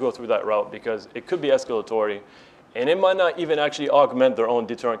not to go through that route, because it could be escalatory, and it might not even actually augment their own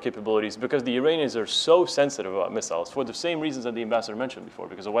deterrent capabilities, because the Iranians are so sensitive about missiles for the same reasons that the ambassador mentioned before,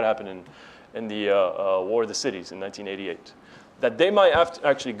 because of what happened in the War of the Cities in 1988, that they might have to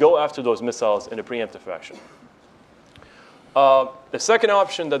actually go after those missiles in a preemptive fashion. The second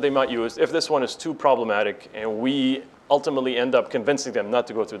option that they might use, if this one is too problematic and we ultimately end up convincing them not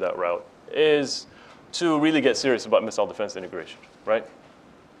to go through that route, is to really get serious about missile defense integration, right?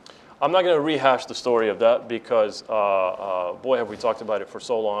 I'm not going to rehash the story of that, because, boy, have we talked about it for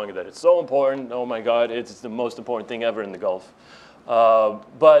so long that it's so important. Oh, my God, it's the most important thing ever in the Gulf.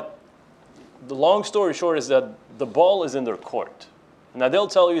 But the long story short is that the ball is in their court. Now, they'll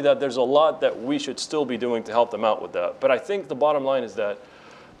tell you that there's a lot that we should still be doing to help them out with that. But I think the bottom line is that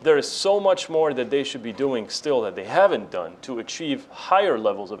there is so much more that they should be doing still that they haven't done to achieve higher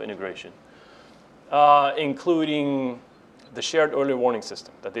levels of integration, including the shared early warning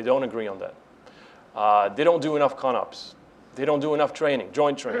system, that they don't agree on that. They don't do enough CONOPS. They don't do enough training,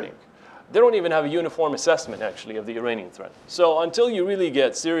 joint training. They don't even have a uniform assessment, actually, of the Iranian threat. So until you really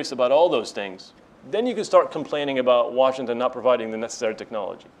get serious about all those things, then you can start complaining about Washington not providing the necessary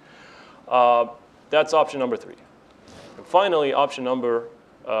technology. That's option number 3. And finally, option number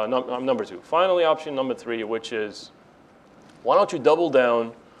 2. Finally, option number 3, which is, why don't you double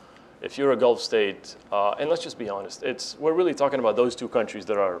down if you're a Gulf state, and let's just be honest, we're really talking about those two countries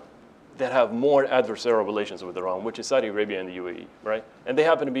that have more adversarial relations with Iran, which is Saudi Arabia and the UAE, right? And they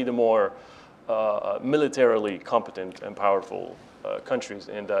happen to be the more militarily competent and powerful countries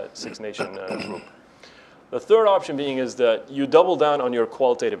in that six-nation group. The third option being is that you double down on your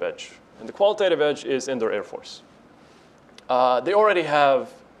qualitative edge, and the qualitative edge is in their air force. They already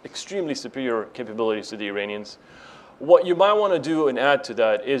have extremely superior capabilities to the Iranians. What you might want to do and add to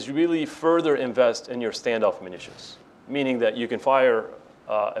that is really further invest in your standoff munitions, meaning that you can fire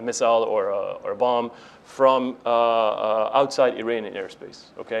a missile or a bomb from outside Iranian airspace.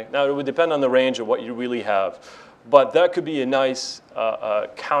 Okay. Now it would depend on the range of what you really have, but that could be a nice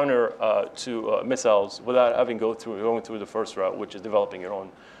counter to missiles without having going through the first route, which is developing your own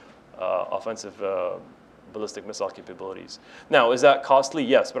offensive ballistic missile capabilities. Now, is that costly?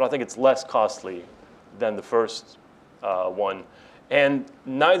 Yes, but I think it's less costly than the first one. And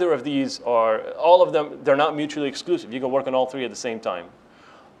neither of these are, all of them, they're not mutually exclusive. You can work on all three at the same time.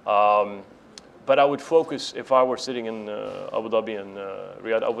 But I would focus, if I were sitting in Abu Dhabi and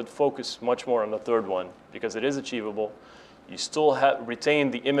Riyadh, I would focus much more on the third one because it is achievable. You still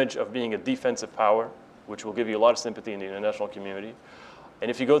retain the image of being a defensive power, which will give you a lot of sympathy in the international community. And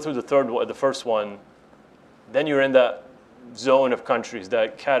if you go through the first one, then you're in that zone of countries,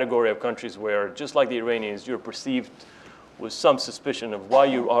 that category of countries where, just like the Iranians, you're perceived with some suspicion of why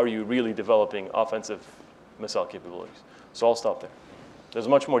are you really developing offensive missile capabilities. So I'll stop there. There's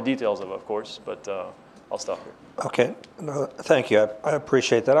much more details of course, but I'll stop here. Okay, no, thank you. I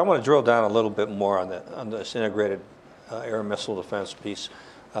appreciate that. I want to drill down a little bit more on this integrated air and missile defense piece,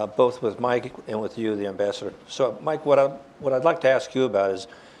 both with Mike and with you, the ambassador. So, Mike, what I'd like to ask you about is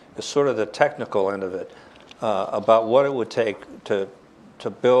sort of the technical end of it, about what it would take to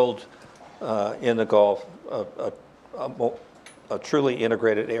build in the Gulf a truly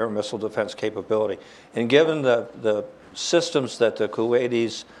integrated air and missile defense capability. And given the systems that the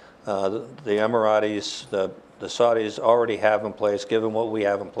Kuwaitis, the Emiratis, the Saudis already have in place, given what we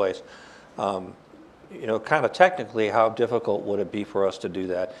have in place, kind of technically, how difficult would it be for us to do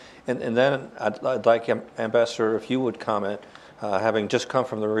that? And then I'd like, Ambassador, if you would comment, having just come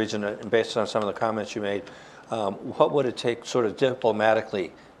from the region and based on some of the comments you made, what would it take sort of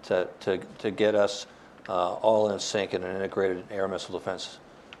diplomatically to get us all in sync in an integrated air missile defense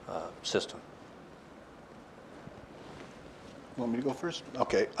system? Want me to go first?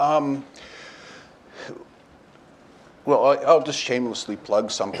 Okay. Well, I'll just shamelessly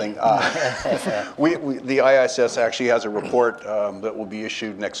plug something. The ISS actually has a report that will be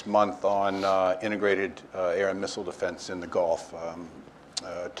issued next month on integrated air and missile defense in the Gulf.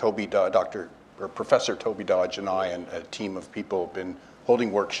 Professor Toby Dodge and I and a team of people have been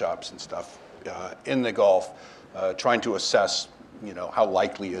holding workshops and stuff in the Gulf, trying to assess, how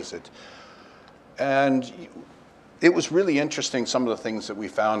likely is it. And it was really interesting, some of the things that we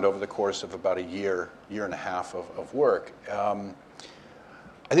found over the course of about a year and a half of work. I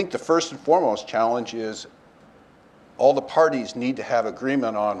think the first and foremost challenge is all the parties need to have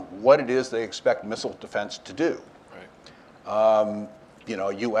agreement on what it is they expect missile defense to do. Right.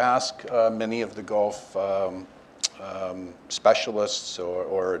 You ask many of the Gulf specialists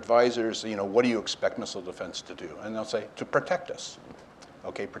or advisors, what do you expect missile defense to do? And they'll say, to protect us.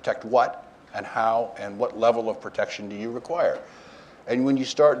 Okay, protect what? And how and what level of protection do you require? And when you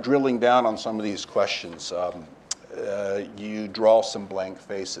start drilling down on some of these questions, you draw some blank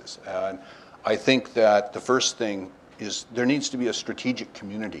faces. And I think that the first thing is there needs to be a strategic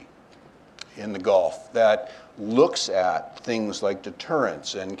community in the Gulf that looks at things like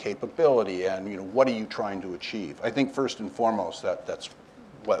deterrence and capability and what are you trying to achieve. I think first and foremost that's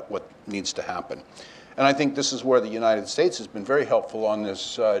what needs to happen. And I think this is where the United States has been very helpful on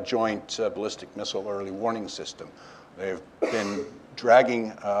this joint ballistic missile early warning system. They've been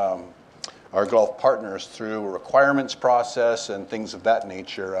dragging our Gulf partners through a requirements process and things of that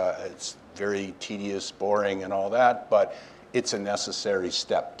nature. It's very tedious, boring, and all that, but it's a necessary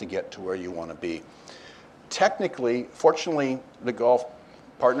step to get to where you want to be. Technically, fortunately, the Gulf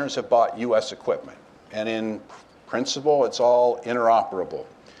partners have bought U.S. equipment, and in principle, it's all interoperable.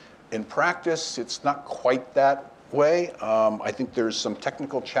 In practice, it's not quite that way. I think there's some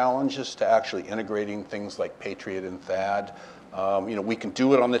technical challenges to actually integrating things like Patriot and THAAD. We can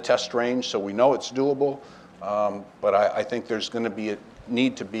do it on the test range, so we know it's doable. But I think there's going to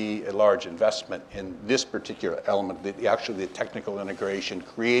need to be a large investment in this particular element, the technical integration,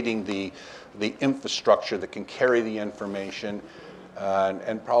 creating the infrastructure that can carry the information,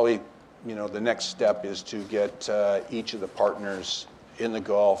 and probably, the next step is to get each of the partners in the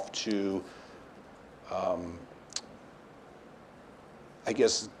Gulf to,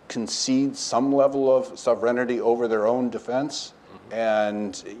 concede some level of sovereignty over their own defense. Mm-hmm.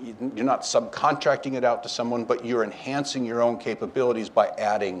 And you're not subcontracting it out to someone, but you're enhancing your own capabilities by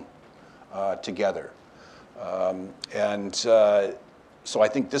adding together. So I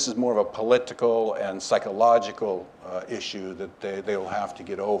think this is more of a political and psychological issue that they will have to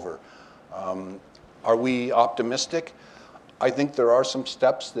get over. Are we optimistic? I think there are some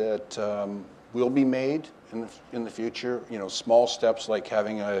steps that will be made in the future. Small steps like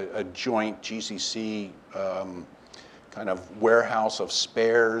having a joint GCC kind of warehouse of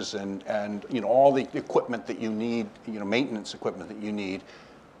spares and all the equipment that you need, maintenance equipment that you need.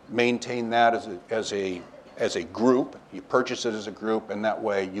 Maintain that as a as a group. You purchase it as a group, and that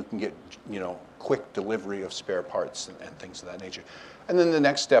way you can get, quick delivery of spare parts and things of that nature. And then the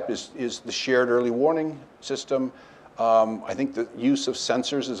next step is the shared early warning system. I think the use of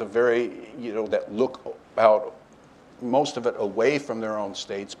sensors is a very, that look out, most of it away from their own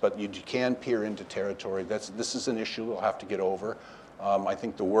states, but you can peer into territory. This is an issue we'll have to get over. I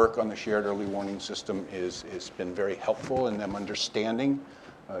think the work on the shared early warning system has been very helpful in them understanding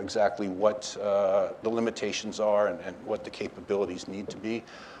exactly what the limitations are and what the capabilities need to be.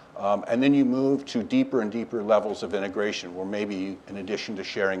 And then you move to deeper and deeper levels of integration, where maybe in addition to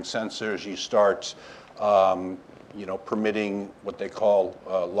sharing sensors, you start permitting what they call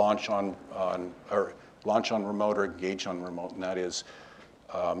launch on remote or engage on remote, and that is,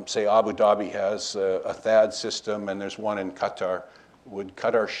 say Abu Dhabi has a THAAD system and there's one in Qatar. Would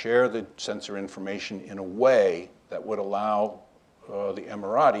Qatar share the sensor information in a way that would allow the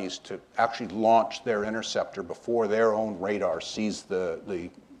Emiratis to actually launch their interceptor before their own radar sees the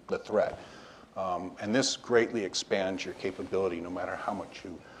threat? And this greatly expands your capability, no matter how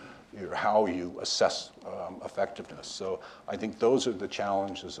you assess effectiveness. So I think those are the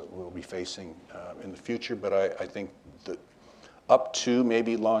challenges that we'll be facing in the future. But I think that up to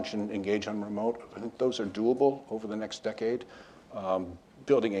maybe launch and engage on remote, I think those are doable over the next decade.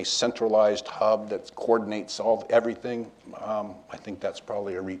 Building a centralized hub that coordinates everything, I think that's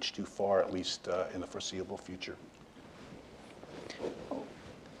probably a reach too far, at least in the foreseeable future.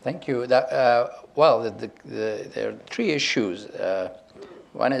 Thank you. There are three issues.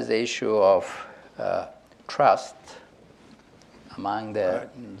 One is the issue of trust among the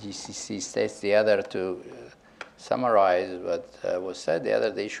GCC states. The other, to summarize what was said,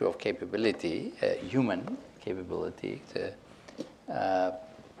 the issue of capability, human capability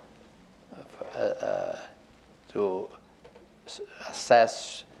to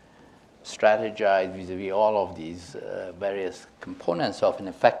assess, strategize vis-a-vis all of these various components of an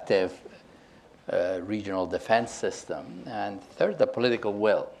effective regional defense system. And third, the political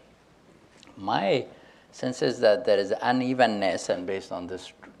will. My sense is that there is unevenness, and based on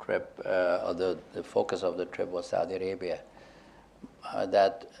this trip, or the focus of the trip was Saudi Arabia,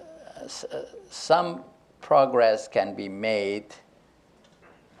 that some progress can be made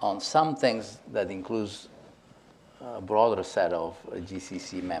on some things that includes a broader set of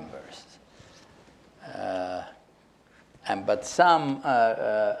GCC members. But some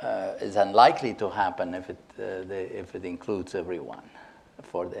is unlikely to happen if it includes everyone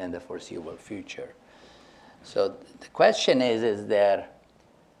in the foreseeable future. So the question is there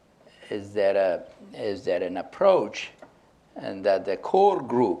an approach, and that the core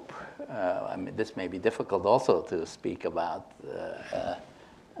group, this may be difficult also to speak about,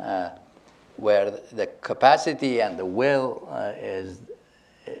 where the capacity and the will is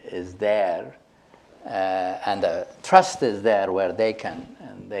there, and the trust is there, where they can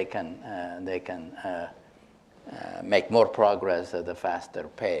make more progress at a faster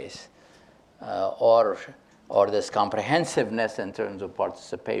pace, or this comprehensiveness in terms of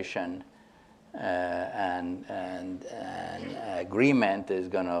participation and agreement is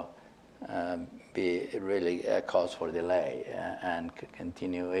going to be really a cause for delay and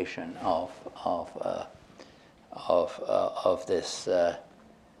continuation of this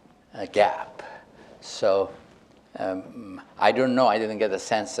gap. So I don't know. I didn't get a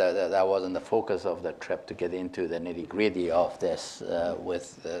sense that wasn't the focus of the trip, to get into the nitty-gritty of this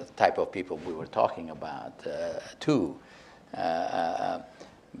with the type of people we were talking about too.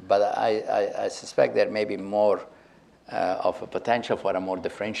 But I suspect there may be more of a potential for a more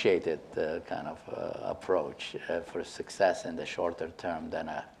differentiated kind of approach for success in the shorter term than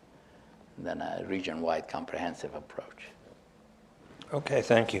a region-wide comprehensive approach. Okay,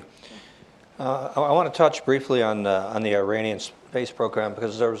 thank you. I want to touch briefly on the Iranian space program,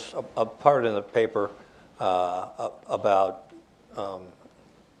 because there's a part in the paper about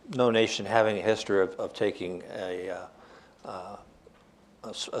no nation having a history of taking a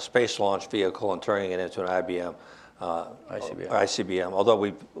space launch vehicle and turning it into an ICBM. Although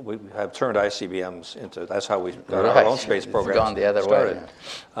we have turned ICBMs into, that's how we got our own space program. It's gone the other way.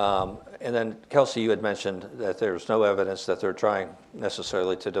 And then, Kelsey, you had mentioned that there's no evidence that they're trying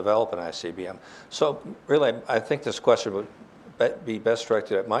necessarily to develop an ICBM. So really, I think this question would be best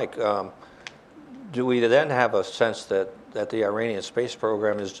directed at Mike. Do we then have a sense that the Iranian space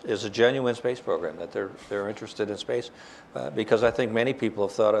program is a genuine space program, that they're interested in space? Because I think many people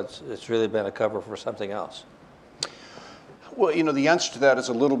have thought it's really been a cover for something else. Well, the answer to that is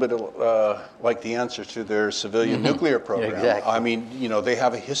a little bit like the answer to their civilian nuclear program. Exactly. I mean, they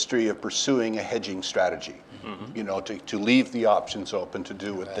have a history of pursuing a hedging strategy, to leave the options open to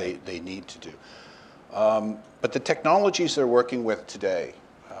do what they need to do. But the technologies they're working with today,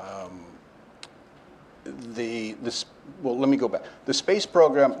 well, let me go back. The space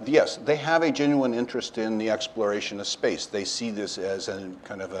program, yes, they have a genuine interest in the exploration of space. They see this as a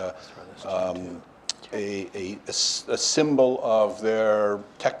kind of a symbol of their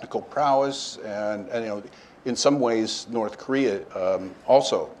technical prowess, and you know, in some ways, North Korea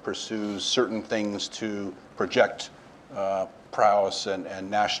also pursues certain things to project prowess and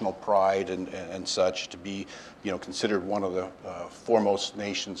national pride and such, to be, you know, considered one of the foremost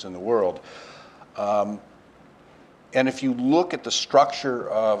nations in the world. And if you look at the structure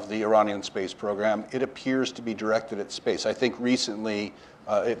of the Iranian space program, it appears to be directed at space. I think recently,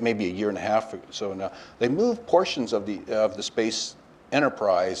 it may be a year and a half or so now, they moved portions of the space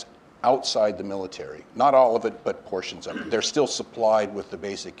enterprise outside the military. Not all of it, but portions of it. They're still supplied with the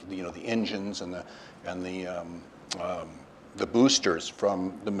basic, you know, the engines and the boosters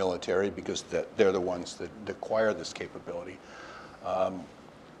from the military, because they're the ones that acquire this capability.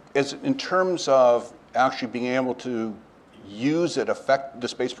 In terms of actually being able to use the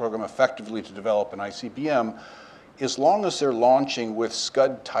space program effectively to develop an ICBM, as long as they're launching with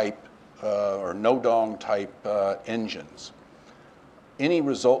Scud type or Nodong type engines, any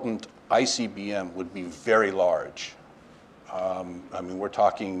resultant ICBM would be very large. I mean, we're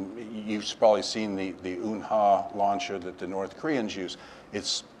talking, you've probably seen the Unha launcher that the North Koreans use.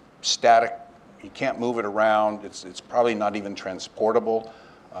 It's static, you can't move it around, it's probably not even transportable.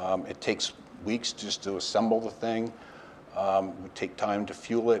 It takes weeks just to assemble the thing. It would take time to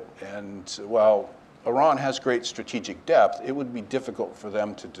fuel it. And while Iran has great strategic depth, it would be difficult for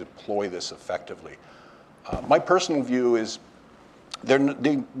them to deploy this effectively. My personal view is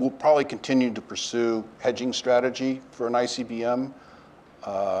they will probably continue to pursue hedging strategy for an ICBM.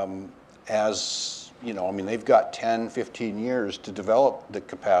 As you know, I mean, they've got 10, 15 years to develop the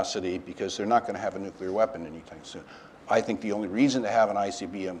capacity, because they're not going to have a nuclear weapon anytime soon. I think the only reason to have an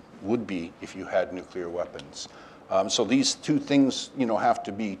ICBM would be if you had nuclear weapons. So these two things, you know, have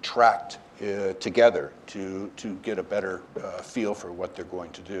to be tracked together to get a better feel for what they're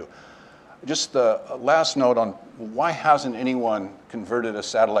going to do. Just the last note on why hasn't anyone converted a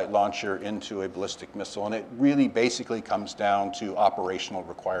satellite launcher into a ballistic missile? And it really basically comes down to operational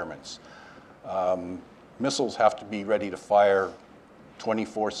requirements. Missiles have to be ready to fire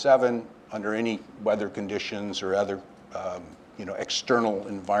 24/7 under any weather conditions or other you know, external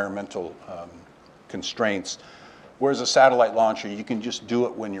environmental constraints. Whereas a satellite launcher, you can just do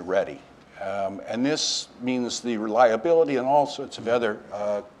it when you're ready. And this means the reliability and all sorts of other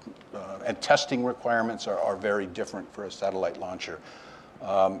and testing requirements are very different for a satellite launcher.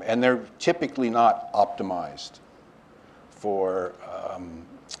 And they're typically not optimized for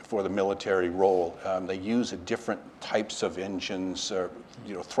the military role. They use different types of engines,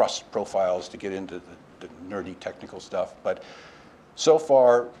 you know, thrust profiles to get into the nerdy technical stuff. But so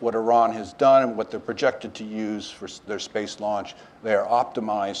far, what Iran has done and what they're projected to use for their space launch, they are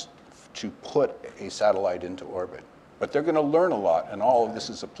optimized to put a satellite into orbit. But they're going to learn a lot, and all of this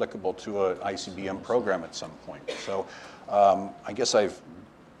is applicable to an ICBM program at some point. So I guess I've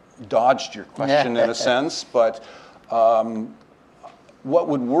dodged your question in a sense, but what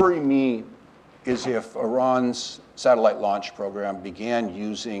would worry me is if Iran's satellite launch program began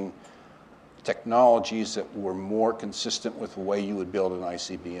using technologies that were more consistent with the way you would build an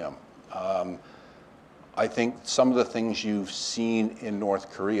ICBM. I think some of the things you've seen in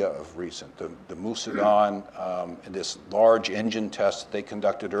North Korea of recent, the Musudan, and this large engine test that they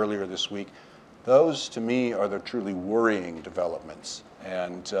conducted earlier this week, those to me are the truly worrying developments.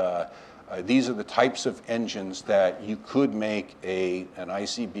 And these are the types of engines that you could make an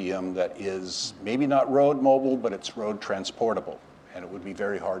ICBM that is maybe not road mobile, but it's road transportable, and it would be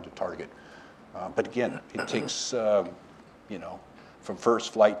very hard to target. But again, it takes, you know, from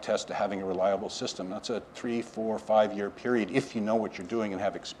first flight test to having a reliable system, that's a 3, 4, 5 year period if you know what you're doing and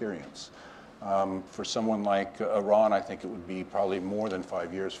have experience. For someone like Iran, I think it would be probably more than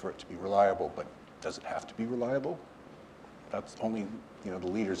 5 years for it to be reliable, but does it have to be reliable? That's only, you know, the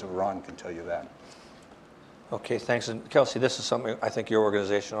leaders of Iran can tell you that. Okay, thanks. And Kelsey, this is something I think your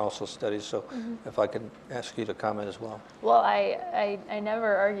organization also studies, so if I could ask you to comment as well. Well, I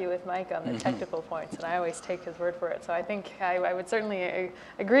never argue with Mike on the technical points, and I always take his word for it. So I think I would certainly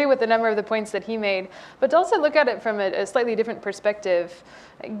agree with a number of the points that he made, but to also look at it from a slightly different perspective.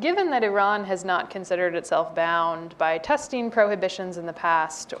 Given that Iran has not considered itself bound by testing prohibitions in the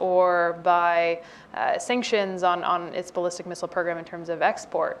past or by sanctions on its ballistic missile program in terms of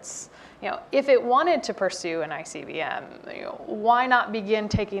exports, you know, if it wanted to pursue an ICBM. Why not begin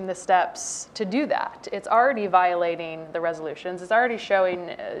taking the steps to do that? It's already violating the resolutions. It's already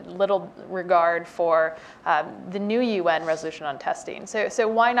showing little regard for the new UN resolution on testing. So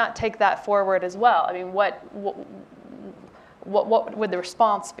why not take that forward as well? I mean, what would the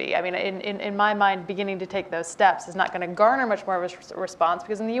response be? I mean, in my mind, beginning to take those steps is not going to garner much more of a response,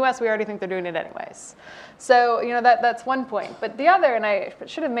 because in the U.S. we already think they're doing it anyways. So that's one point. But the other, and I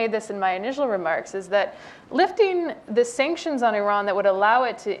should have made this in my initial remarks, is that lifting the sanctions on Iran that would allow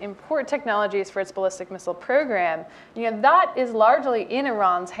it to import technologies for its ballistic missile program, that is largely in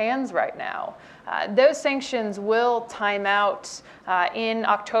Iran's hands right now. Those sanctions will time out in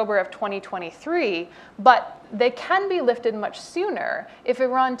October of 2023, but they can be lifted much sooner if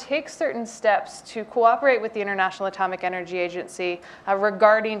Iran takes certain steps to cooperate with the International Atomic Energy Agency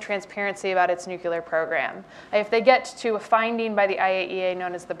regarding transparency about its nuclear program. If they get to a finding by the IAEA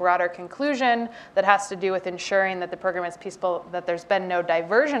known as the broader conclusion that has to do with ensuring that the program is peaceful, that there's been no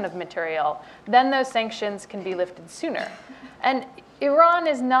diversion of material, then those sanctions can be lifted sooner. And Iran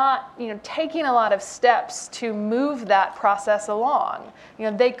is not, taking a lot of steps to move that process along.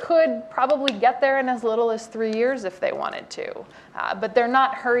 They could probably get there in as little as 3 years if they wanted to, but they're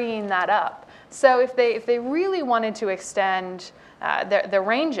not hurrying that up. So if they really wanted to extend their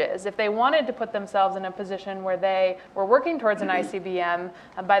ranges, if they wanted to put themselves in a position where they were working towards an ICBM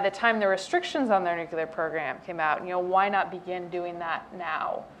by the time the restrictions on their nuclear program came out, why not begin doing that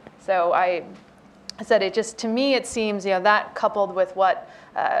now? So I said to me, it seems, that coupled with what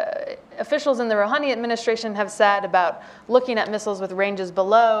officials in the Rouhani administration have said about looking at missiles with ranges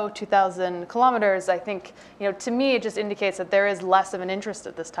below 2,000 kilometers, I think, to me, it just indicates that there is less of an interest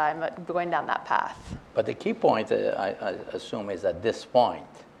at this time at going down that path. But the key point, I assume, is at this point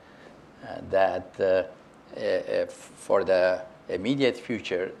that for the immediate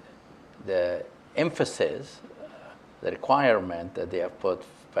future, the emphasis, the requirement that they have put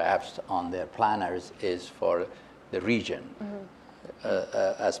perhaps on their planners is for the region,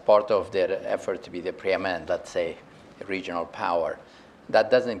 as part of their effort to be the preeminent, let's say, regional power. That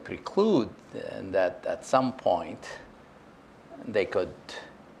doesn't preclude that at some point they could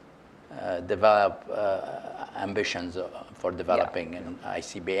develop ambitions for developing an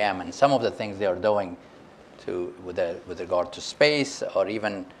ICBM, and some of the things they are doing with regard to space, or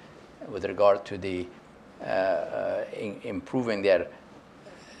even with regard to the improving their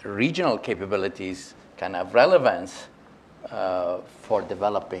regional capabilities can have relevance for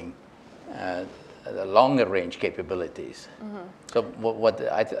developing the longer range capabilities. So what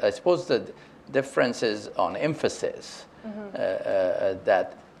I suppose the difference is on emphasis,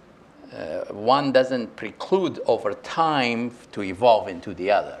 that one doesn't preclude over time to evolve into the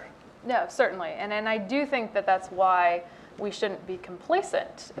other. No, certainly. And I do think that that's why we shouldn't be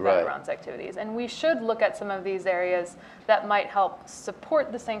complacent about Iran's activities. And we should look at some of these areas that might help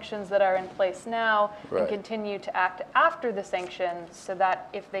support the sanctions that are in place now and continue to act after the sanctions, so that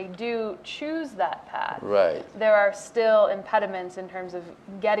if they do choose that path, there are still impediments in terms of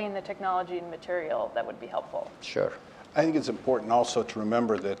getting the technology and material that would be helpful. Sure. I think it's important also to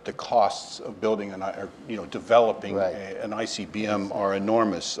remember that the costs of building developing an ICBM are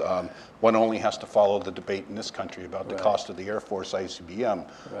enormous. One only has to follow the debate in this country about the cost of the Air Force ICBM.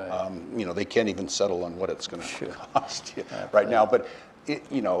 They can't even settle on what it's going to cost right now. But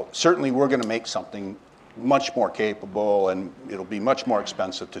certainly we're going to make something much more capable, and it'll be much more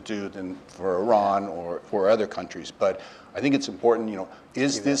expensive to do than for Iran or for other countries. But I think it's important,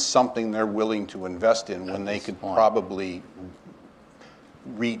 is this something they're willing to invest in when they could probably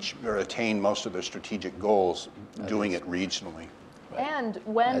reach or attain most of their strategic goals doing it regionally? And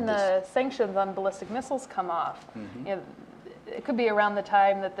when the sanctions on ballistic missiles come off, it could be around the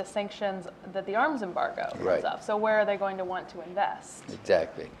time that the arms embargo comes up. So where are they going to want to invest?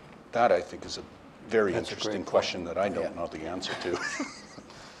 Exactly. That, I think, is a very interesting question that I don't know the answer to.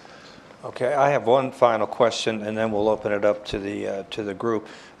 Okay, I have one final question, and then we'll open it up to the group.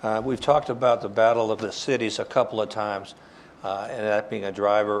 We've talked about the Battle of the Cities a couple of times, and that being a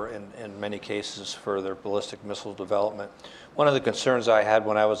driver in many cases for their ballistic missile development. One of the concerns I had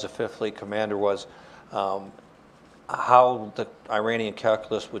when I was a Fifth Fleet commander was how the Iranian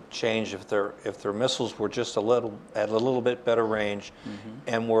calculus would change if their missiles were just at a little bit better range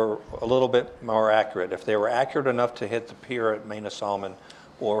and were a little bit more accurate. If they were accurate enough to hit the pier at Maina Salman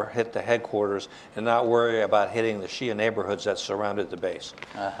or hit the headquarters and not worry about hitting the Shia neighborhoods that surrounded the base.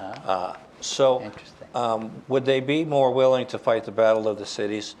 So would they be more willing to fight the Battle of the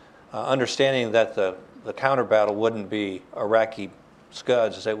Cities, understanding that the counter battle wouldn't be Iraqi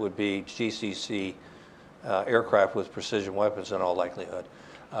Scuds, it would be GCC aircraft with precision weapons in all likelihood.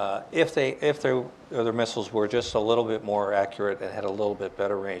 If their missiles were just a little bit more accurate and had a little bit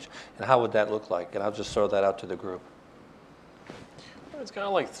better range, and how would that look like? And I'll just throw that out to the group. It's kind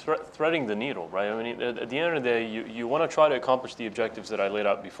of like threading the needle, right? I mean, at the end of the day, you want to try to accomplish the objectives that I laid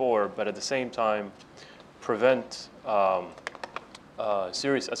out before, but at the same time, prevent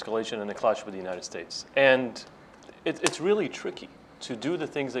serious escalation and a clash with the United States. And it's really tricky to do the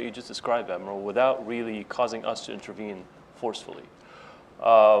things that you just described, Admiral, without really causing us to intervene forcefully.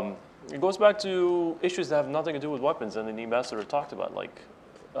 It goes back to issues that have nothing to do with weapons, and the ambassador talked about, like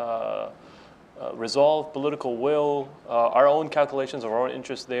resolve, political will, our own calculations of our own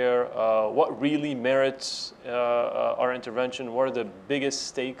interests there, what really merits our intervention, what are the biggest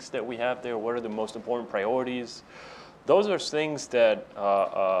stakes that we have there, what are the most important priorities. Those are things that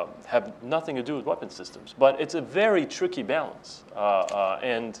have nothing to do with weapon systems, but it's a very tricky balance.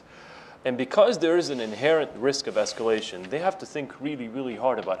 And because there is an inherent risk of escalation, they have to think really, really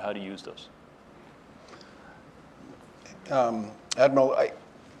hard about how to use those. Admiral,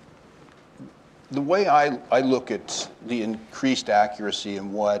 the way I look at the increased accuracy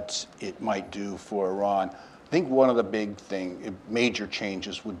and what it might do for Iran, I think one of the major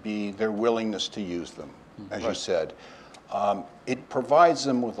changes would be their willingness to use them, as you said. It provides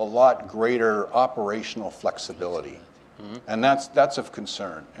them with a lot greater operational flexibility. And that's of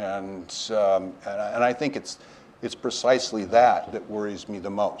concern, and I think it's precisely that worries me the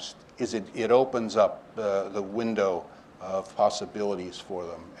most. Is it opens up the window of possibilities for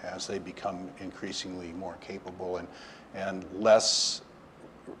them as they become increasingly more capable and less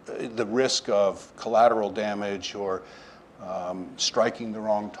the risk of collateral damage or striking the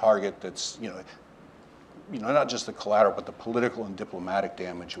wrong target. That's not just the collateral, but the political and diplomatic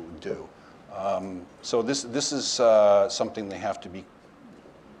damage it would do. So this is something they have to be,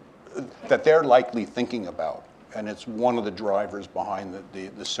 that they're likely thinking about, and it's one of the drivers behind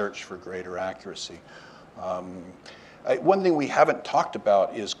the search for greater accuracy. One thing we haven't talked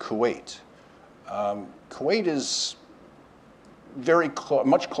about is Kuwait. Kuwait is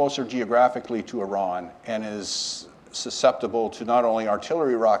much closer geographically to Iran and is susceptible to not only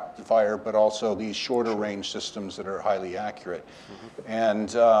artillery rocket fire, but also these shorter range systems that are highly accurate.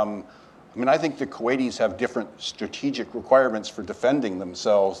 And I think the Kuwaitis have different strategic requirements for defending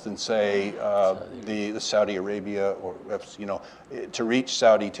themselves than, say, the Saudi Arabia, or to reach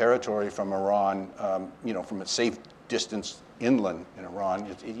Saudi territory from Iran, from a safe distance inland in Iran.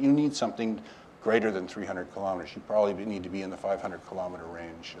 You need something greater than 300 kilometers. You probably need to be in the 500-kilometer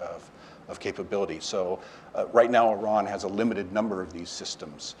range of capability. So right now, Iran has a limited number of these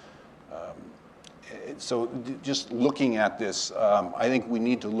systems. So just looking at this, I think we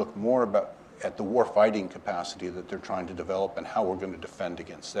need to look more at the war-fighting capacity that they're trying to develop and how we're going to defend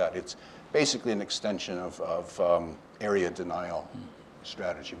against that. It's basically an extension of area denial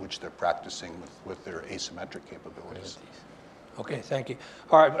strategy, which they're practicing with their asymmetric capabilities. Okay, thank you.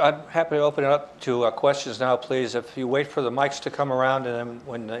 All right, I'm happy to open it up to questions now, please. If you wait for the mics to come around, and then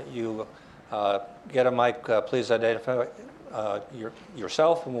when you get a mic, please identify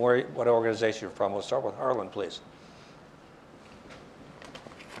yourself and what organization you're from. We'll start with Harlan, please.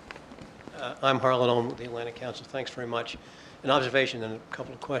 I'm Harlan Ohm with the Atlantic Council. Thanks very much. An observation and a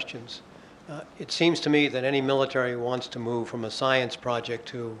couple of questions. It seems to me that any military wants to move from a science project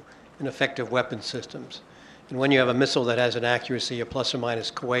to an effective weapons systems. And when you have a missile that has an accuracy of plus or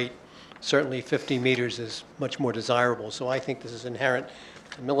minus Kuwait, certainly 50 meters is much more desirable. So I think this is inherent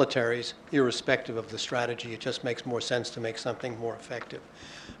to militaries, irrespective of the strategy. It just makes more sense to make something more effective.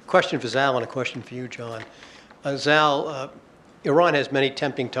 Question for Zal and a question for you, John. Zal, Iran has many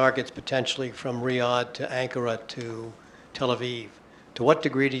tempting targets potentially from Riyadh to Ankara to Tel Aviv. To what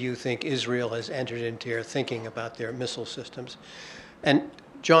degree do you think Israel has entered into their thinking about their missile systems? And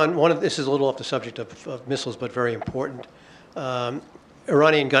John, this is a little off the subject of missiles, but very important.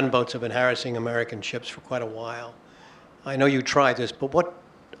 Iranian gunboats have been harassing American ships for quite a while. I know you tried this, but what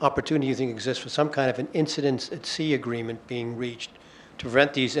opportunity do you think exists for some kind of an incidents at sea agreement being reached to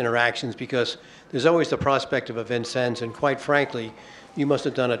prevent these interactions? Because there's always the prospect of a Vincennes, and quite frankly, you must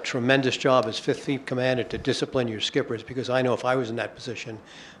have done a tremendous job as Fifth Fleet Commander to discipline your skippers, because I know if I was in that position,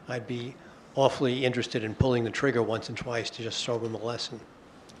 I'd be awfully interested in pulling the trigger once and twice to just show them a lesson.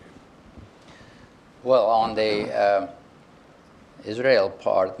 Well, on the Israel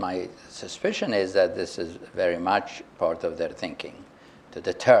part, my suspicion is that this is very much part of their thinking, to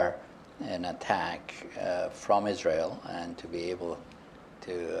deter an attack from Israel and to be able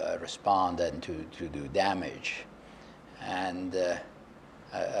to respond and to do damage. And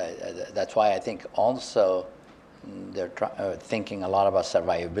that's why I think also they're thinking a lot about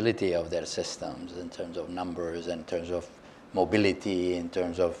survivability of their systems in terms of numbers, in terms of mobility, in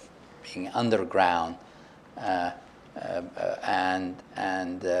terms of being underground,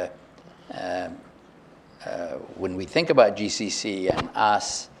 when we think about GCC and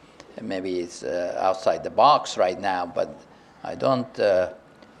us, maybe it's outside the box right now, but I don't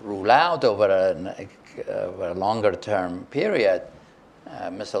rule out over a longer term period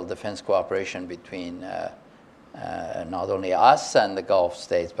missile defense cooperation between not only us and the Gulf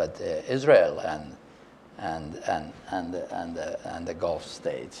states, but Israel and the Gulf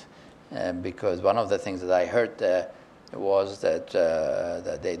states. Because one of the things that I heard was that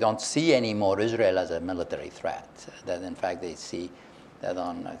they don't see anymore Israel as a military threat. That in fact they see that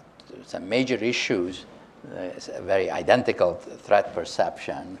on some major issues, it's a very identical threat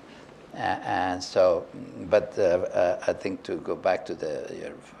perception. And so, but I think to go back to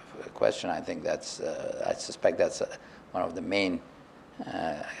your question, I think that's, I suspect that's one of the main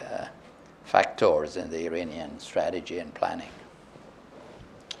factors in the Iranian strategy and planning.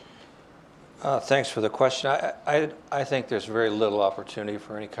 Thanks for the question. I think there's very little opportunity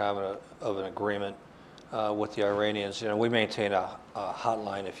for any kind of an agreement with the Iranians. You know, we maintain a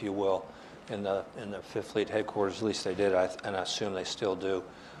hotline, if you will, in the Fifth Fleet headquarters. At least they did, and I assume they still do.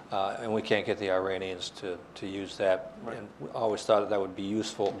 And we can't get the Iranians to use that. Right. And we always thought that would be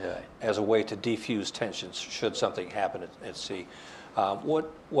useful as a way to defuse tensions should something happen at sea.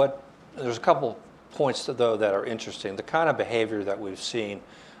 There's a couple points though that are interesting. The kind of behavior that we've seen.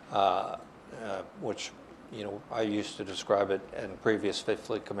 Which, you know, I used to describe it, and previous Fifth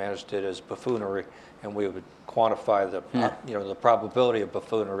Fleet commanders did, as buffoonery, and we would quantify the, you know, the probability of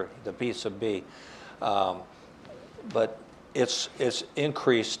buffoonery, the B sub B. But it's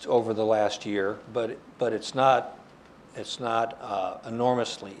increased over the last year, but it's not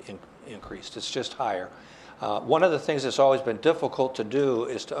enormously increased. It's just higher. One of the things that's always been difficult to do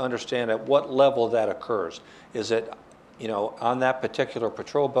is to understand at what level that occurs. Is it, you know, on that particular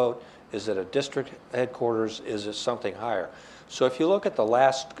patrol boat? Is it a district headquarters? Is it something higher? So if you look at the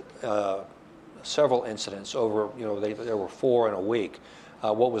last several incidents over, you know, there were 4 in a week.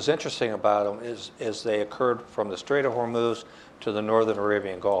 What was interesting about them is they occurred from the Strait of Hormuz to the Northern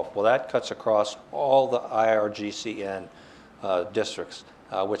Arabian Gulf. Well, that cuts across all the IRGCN districts,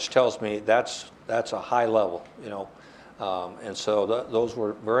 which tells me that's a high level, you know. And so those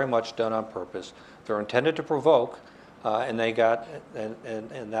were very much done on purpose. They're intended to provoke. And they got,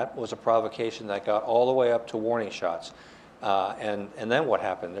 and that was a provocation that got all the way up to warning shots. And then what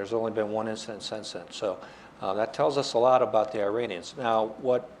happened? There's only been one incident since then. So that tells us a lot about the Iranians. Now,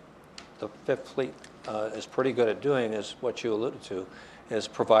 what the Fifth Fleet is pretty good at doing is what you alluded to, is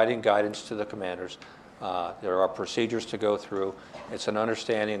providing guidance to the commanders. There are procedures to go through. It's an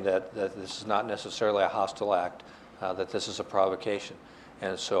understanding that this is not necessarily a hostile act, that this is a provocation.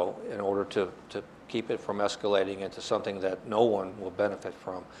 And so in order to keep it from escalating into something that no one will benefit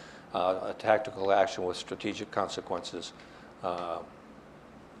from, a tactical action with strategic consequences,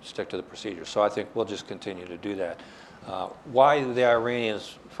 stick to the procedure. So I think we'll just continue to do that. Why the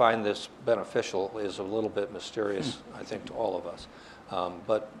Iranians find this beneficial is a little bit mysterious, I think, to all of us.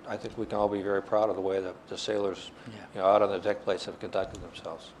 But I think we can all be very proud of the way that the sailors, you know, out on the deck plates have conducted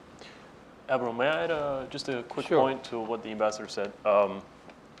themselves. Admiral, may I add just a quick point to what the ambassador said?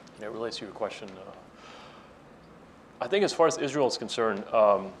 It relates to your question. I think as far as Israel is concerned,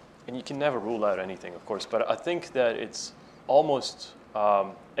 and you can never rule out anything, of course, but I think that it's almost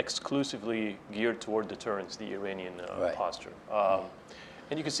exclusively geared toward deterrence, the Iranian posture.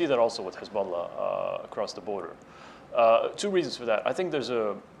 And you can see that also with Hezbollah across the border. 2 reasons for that. I think there's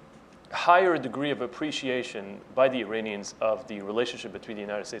a higher degree of appreciation by the Iranians of the relationship between the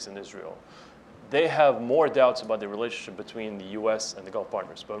United States and Israel. They have more doubts about the relationship between the U.S. and the Gulf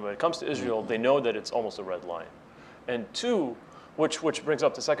partners. But when it comes to Israel, they know that it's almost a red line. And 2, which brings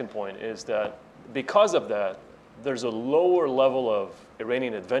up the second point, is that because of that, there's a lower level of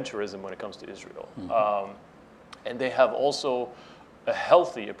Iranian adventurism when it comes to Israel. And they have also a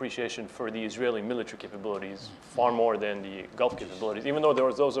healthy appreciation for the Israeli military capabilities, far more than the Gulf capabilities, even though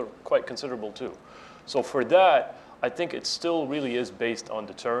those are quite considerable too. So for that, I think it still really is based on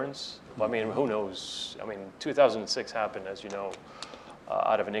deterrence. I mean, who knows? I mean, 2006 happened, as you know,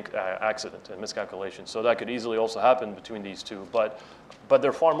 out of an accident and miscalculation. So that could easily also happen between these two. But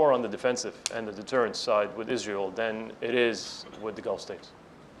they're far more on the defensive and the deterrence side with Israel than it is with the Gulf states.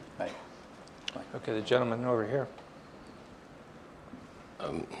 Right. Okay, the gentleman over here.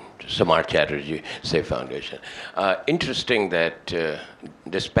 Samar Chatterjee, Safe Foundation. Interesting that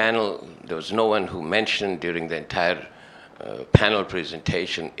this panel, there was no one who mentioned during the entire panel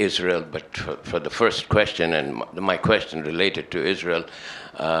presentation, Israel, but for the first question, and my question related to Israel,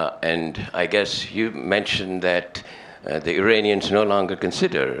 and I guess you mentioned that the Iranians no longer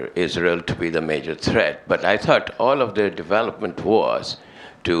consider Israel to be the major threat, but I thought all of their development was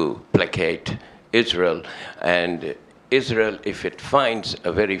to placate Israel, and Israel, if it finds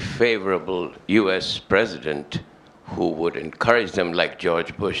a very favorable U.S. president who would encourage them, like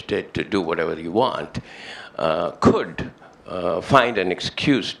George Bush did, to do whatever you want, could find an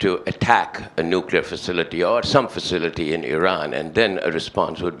excuse to attack a nuclear facility or some facility in Iran, and then a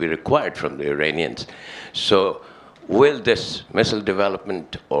response would be required from the Iranians. So will this missile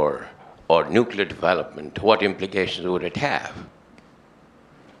development or nuclear development, what implications would it have?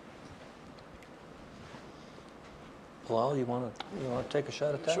 Bilal, you want to take a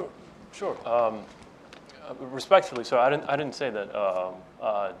shot at that? Sure. Respectfully, sir, I didn't say that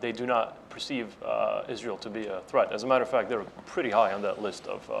they do not perceive Israel to be a threat. As a matter of fact, they're pretty high on that list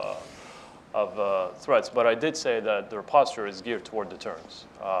of threats. But I did say that their posture is geared toward deterrence.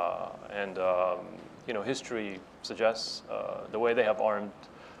 History suggests the way they have armed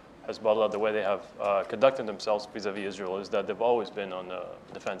Hezbollah, the way they have conducted themselves vis-a-vis Israel, is that they've always been on the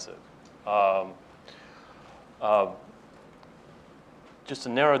defensive. Just to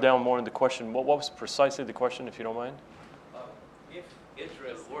narrow down more in the question, what was precisely the question, if you don't mind?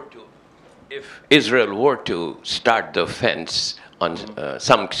 If Israel were to start the offense on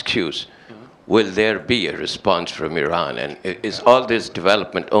some excuse, will there be a response from Iran? And is all this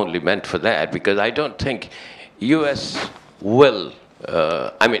development only meant for that? Because I don't think U.S. will.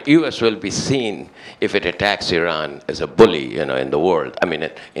 U.S. will be seen, if it attacks Iran, as a bully, in the world.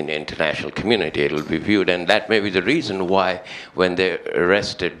 In the international community, it will be viewed, and that may be the reason why, when they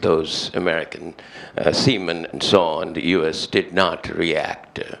arrested those American seamen and so on, the U.S. did not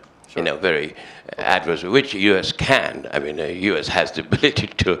react in a very adverse way, which the U.S. can. The U.S. has the ability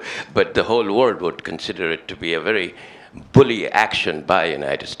to, but the whole world would consider it to be a very bully action by the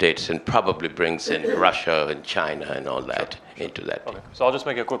United States, and probably brings in Russia and China and all that into that. Okay, so I'll just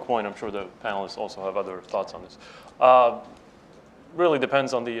make a quick point. I'm sure the panelists also have other thoughts on this. Really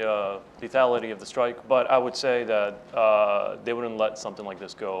depends on the lethality of the strike, but I would say that they wouldn't let something like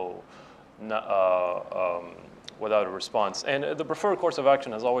this go without a response. And the preferred course of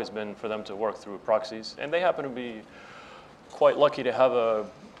action has always been for them to work through proxies, and they happen to be quite lucky to have a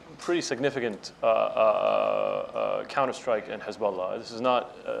pretty significant counterstrike in Hezbollah. This is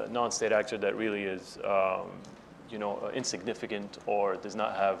not a non-state actor that really is, insignificant or does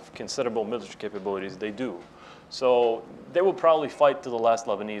not have considerable military capabilities. They do. So they will probably fight to the last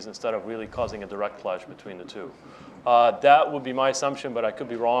Lebanese instead of really causing a direct clash between the two. That would be my assumption, but I could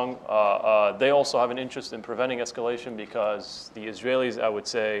be wrong. They also have an interest in preventing escalation, because the Israelis, I would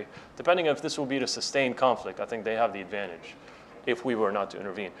say, depending on if this will be a sustained conflict, I think they have the advantage if we were not to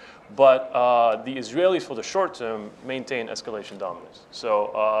intervene. But the Israelis, for the short term, maintain escalation dominance.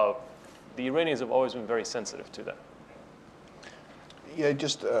 So the Iranians have always been very sensitive to that. Yeah,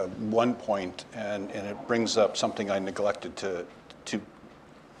 just one point, and it brings up something I neglected to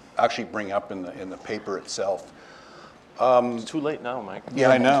actually bring up in the paper itself. It's too late now, Mike. Yeah,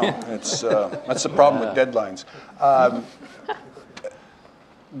 I know. It's that's the problem with deadlines.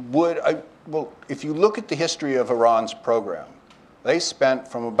 If you look at the history of Iran's program, they spent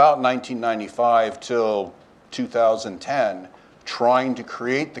from about 1995 till 2010 trying to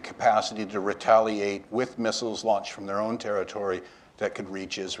create the capacity to retaliate with missiles launched from their own territory that could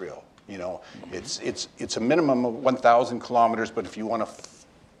reach Israel. It's a minimum of 1,000 kilometers, but if you want to,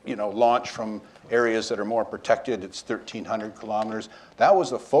 launch from areas that are more protected, it's 1,300 kilometers. That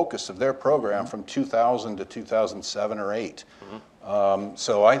was the focus of their program from 2000 to 2007 or 8.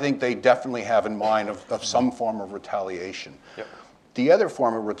 So I think they definitely have in mind of some form of retaliation. Yep. The other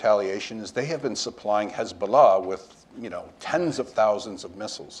form of retaliation is they have been supplying Hezbollah with, tens of thousands of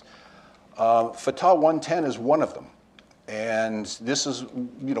missiles. Fatah 110 is one of them. And this is,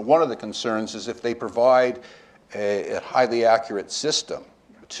 one of the concerns is if they provide a highly accurate system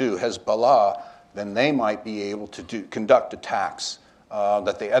to Hezbollah, then they might be able to conduct attacks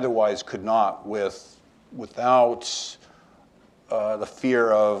that they otherwise could not without the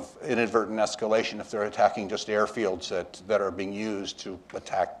fear of inadvertent escalation if they're attacking just airfields that are being used to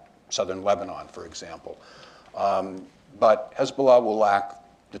attack southern Lebanon, for example. But Hezbollah will lack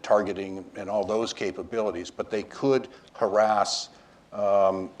the targeting and all those capabilities, but they could harass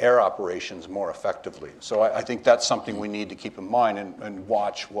air operations more effectively. So I think that's something we need to keep in mind and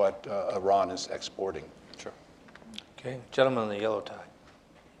watch what Iran is exporting. Sure. Okay, gentleman in the yellow tie.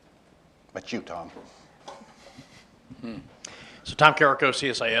 That's you, Tom. So Tom Carrico,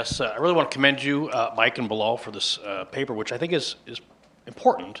 CSIS. I really want to commend you, Mike and Bilal, for this paper, which I think is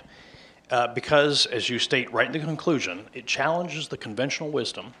important because, as you state right in the conclusion, it challenges the conventional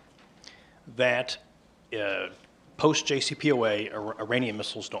wisdom that post-JCPOA Iranian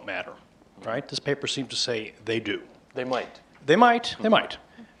missiles don't matter, right? This paper seems to say they do. They might. They might. They might.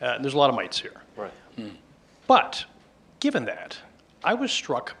 There's a lot of mights here. Right. But given that, I was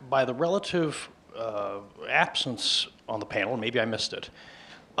struck by the relative absence on the panel, and maybe I missed it,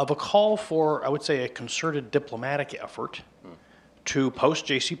 of a call for, I would say, a concerted diplomatic effort to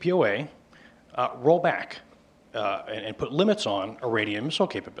post-JCPOA roll back and put limits on Iranian missile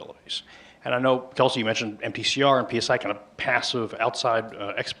capabilities. And I know, Kelsey, you mentioned MTCR and PSI, kind of passive outside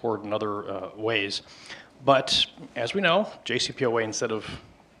export in other ways. But as we know, JCPOA, instead of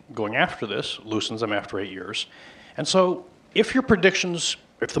going after this, loosens them after 8 years. And so if your predictions,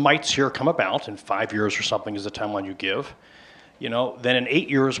 if the mights here come about, in 5 years or something is the timeline you give, then in 8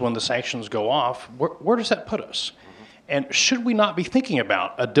 years when the sanctions go off, where does that put us? And should we not be thinking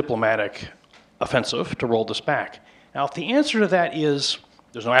about a diplomatic offensive to roll this back? Now, if the answer to that is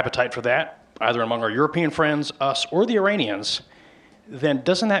there's no appetite for that, either among our European friends, us, or the Iranians, then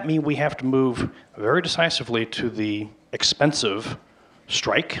doesn't that mean we have to move very decisively to the expensive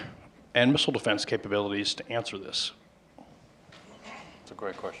strike and missile defense capabilities to answer this? It's a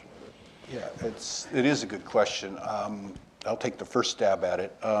great question. Yeah, it is a good question. I'll take the first stab at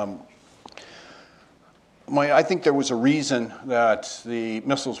it. I think there was a reason that the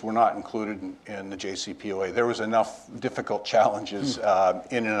missiles were not included in the JCPOA. There was enough difficult challenges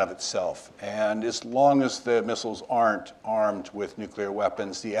in and of itself. And as long as the missiles aren't armed with nuclear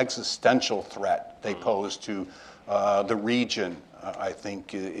weapons, the existential threat they pose to the region, I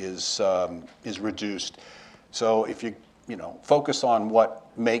think, is reduced. So if you focus on what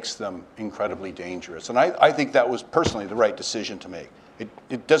makes them incredibly dangerous. And I think that was personally the right decision to make.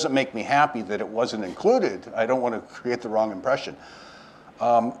 It doesn't make me happy that it wasn't included. I don't want to create the wrong impression.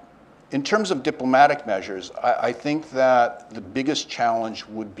 In terms of diplomatic measures, I think that the biggest challenge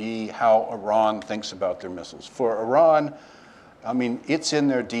would be how Iran thinks about their missiles. For Iran, I mean, it's in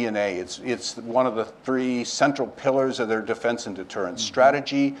their DNA. It's one of the 3 central pillars of their defense and deterrence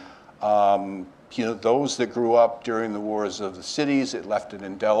strategy. Those that grew up during the wars of the cities, it left an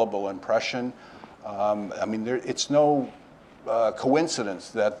indelible impression. It's no coincidence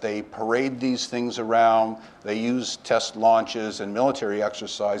that they parade these things around. They use test launches and military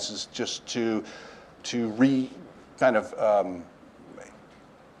exercises just to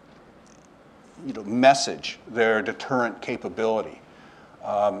message their deterrent capability.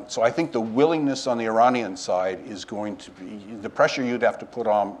 So I think the willingness on the Iranian side is going to be, the pressure you'd have to put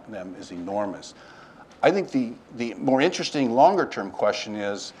on them is enormous. I think the more interesting longer-term question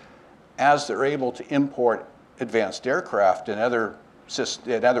is, as they're able to import advanced aircraft and other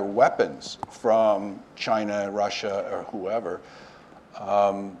weapons from China, Russia, or whoever,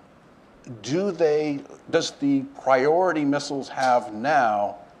 does the priority missiles have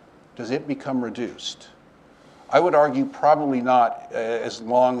now, does it become reduced? I would argue probably not, as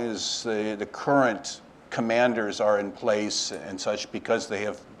long as the current commanders are in place and such, because they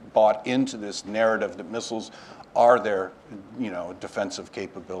have bought into this narrative that missiles are their defensive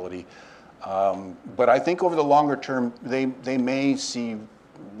capability. But I think over the longer term, they may see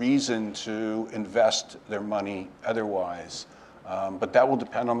reason to invest their money otherwise. But that will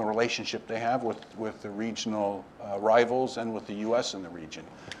depend on the relationship they have with the regional rivals and with the U.S. in the region.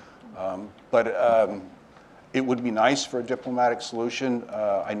 It would be nice for a diplomatic solution.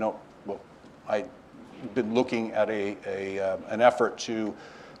 I've been looking at an effort to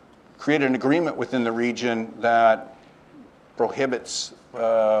create an agreement within the region that prohibits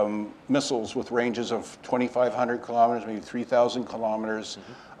missiles with ranges of 2,500 kilometers, maybe 3,000 kilometers,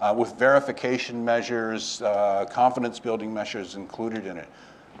 with verification measures, confidence building measures included in it.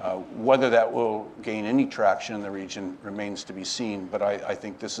 Whether that will gain any traction in the region remains to be seen, but I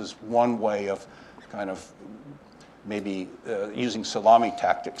think this is one way of kind of maybe using salami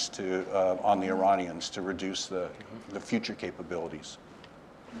tactics on the Iranians to reduce the future capabilities.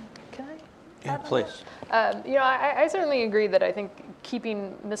 Can I? Yeah, please. I certainly agree that I think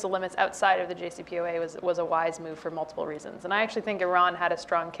keeping missile limits outside of the JCPOA was a wise move for multiple reasons. And I actually think Iran had a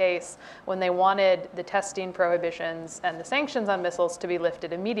strong case when they wanted the testing prohibitions and the sanctions on missiles to be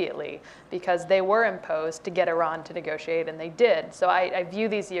lifted immediately, because they were imposed to get Iran to negotiate, and they did. So I view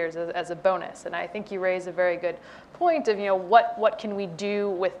these years as a bonus. And I think you raise a very good point of what can we do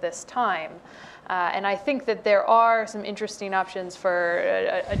with this time. And I think that there are some interesting options for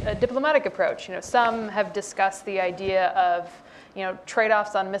a diplomatic approach. Some have discussed the idea of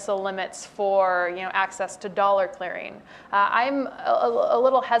trade-offs on missile limits for access to dollar clearing. I'm a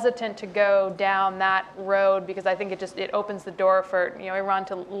little hesitant to go down that road because I think it opens the door for Iran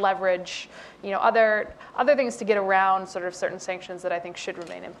to leverage other things to get around sort of certain sanctions that I think should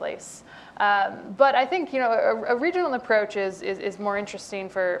remain in place. But I think a regional approach is more interesting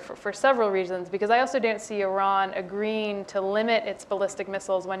for several reasons, because I also don't see Iran agreeing to limit its ballistic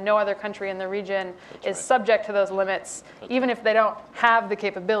missiles when no other country in the region is subject to those limits, even if they don't have the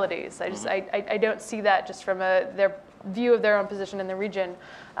capabilities. I don't see that just from their view of their own position in the region.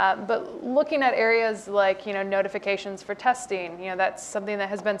 But looking at areas like notifications for testing, that's something that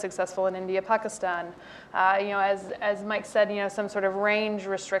has been successful in India, Pakistan. As Mike said, some sort of range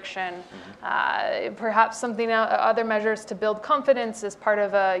restriction, perhaps other measures to build confidence as part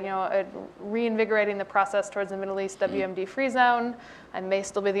of reinvigorating the process towards the Middle East WMD free zone. I may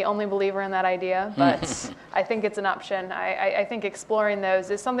still be the only believer in that idea, but I think it's an option. I think exploring those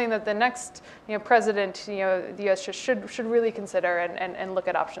is something that the next president, the U.S. should really consider and look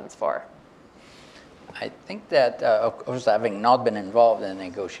at options for. I think that, of course, having not been involved in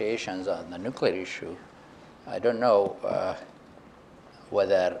negotiations on the nuclear issue, I don't know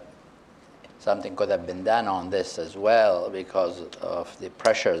whether something could have been done on this as well because of the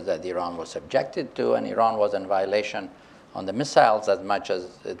pressures that Iran was subjected to, and Iran was in violation on the missiles as much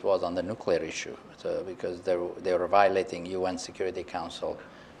as it was on the nuclear issue, because they were violating UN Security Council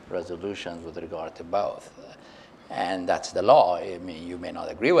resolutions with regard to both. And that's the law. I mean, you may not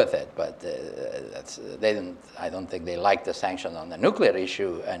agree with it, but I don't think they like the sanctions on the nuclear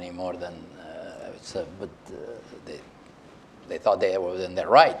issue any more than, they thought they were within their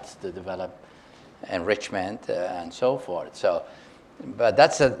rights to develop enrichment and so forth. So, but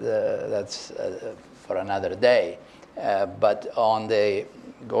that's for another day. But on the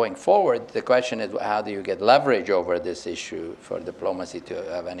going forward, the question is how do you get leverage over this issue for diplomacy to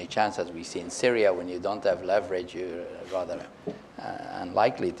have any chance? As we see in Syria, when you don't have leverage, you're rather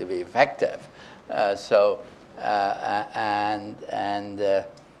unlikely to be effective.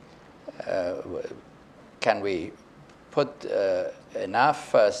 Can we put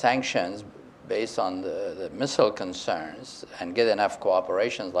enough sanctions based on the missile concerns and get enough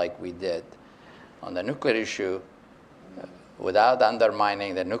cooperation like we did on the nuclear issue without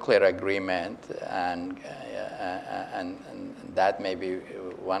undermining the nuclear agreement, and that may be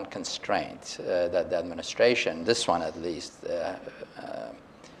one constraint that the administration, this one at least,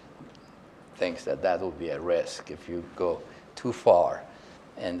 thinks that will be a risk if you go too far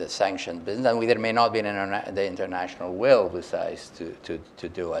in the sanctions business, and there may not be the international will besides to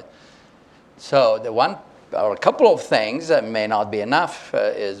do it. So a couple of things that may not be enough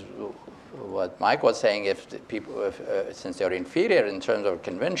is what Mike was saying, since they're inferior in terms of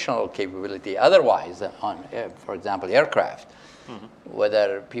conventional capability otherwise, on, for example, aircraft,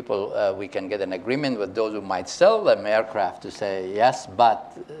 whether we can get an agreement with those who might sell them aircraft to say, yes,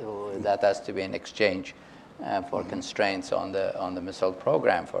 but that has to be in exchange for constraints on the missile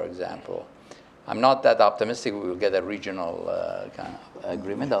program, for example. I'm not that optimistic we will get a regional kind of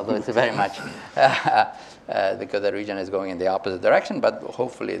agreement, although it's very much because the region is going in the opposite direction. But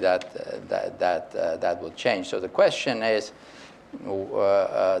hopefully that will change. So the question is,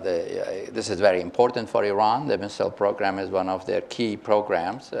 this is very important for Iran. The missile program is one of their key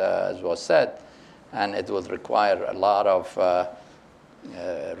programs, as was said, and it will require a lot of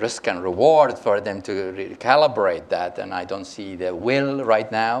risk and reward for them to recalibrate that, and I don't see the will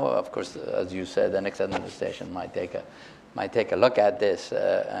right now. Of course, as you said, the next administration might take a look at this.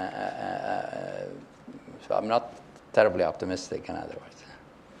 So I'm not terribly optimistic, in other words.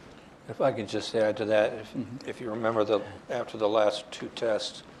 If I could just add to that, if you remember, after the last two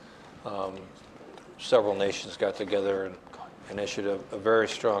tests, several nations got together and issued a very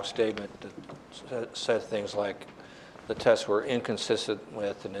strong statement that said things like, the tests were inconsistent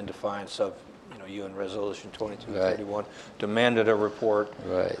with and in defiance of, UN Resolution 2231, right. Demanded a report,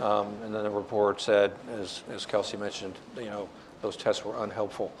 right. And then the report said, as Kelsey mentioned, those tests were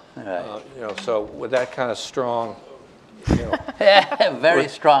unhelpful. Right. So with that kind of strong, very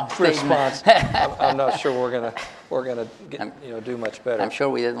strong response, I'm not sure we're gonna get, do much better. I'm sure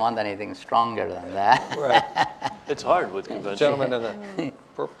we didn't want anything stronger than that. Right. It's hard with convention. Gentleman in the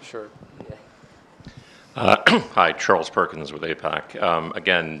purple shirt. Hi, Charles Perkins with APAC.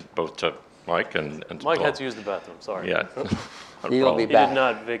 Again, both to Mike and to Mike Bill. had to use the bathroom, sorry. Yeah. He will be He back. did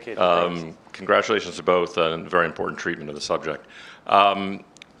not vacate the place. Congratulations to both on very important treatment of the subject.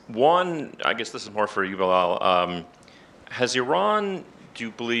 One, I guess this is more for you, Bilal. Has Iran, do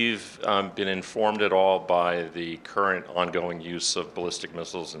you believe, been informed at all by the current ongoing use of ballistic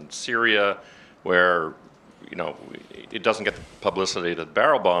missiles in Syria, where it doesn't get the publicity that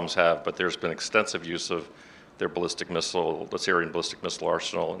barrel bombs have, but there's been extensive use of their the Syrian ballistic missile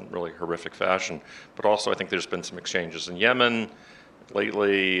arsenal in really horrific fashion. But also, I think there's been some exchanges in Yemen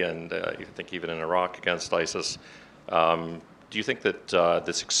lately, and I think even in Iraq against ISIS. Do you think that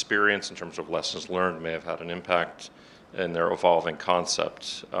this experience, in terms of lessons learned, may have had an impact in their evolving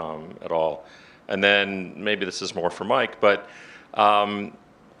concept at all? And then maybe this is more for Mike, but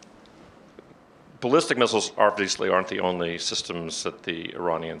ballistic missiles obviously aren't the only systems that the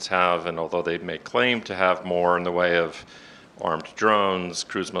Iranians have, and although they may claim to have more in the way of armed drones,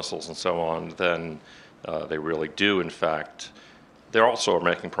 cruise missiles, and so on, than they really do, in fact, they also are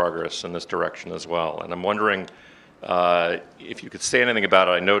making progress in this direction as well. And I'm wondering if you could say anything about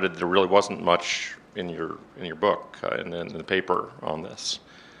it. I noted there really wasn't much in your book, in the paper on this.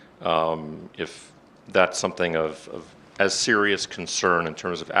 If that's something of as serious concern in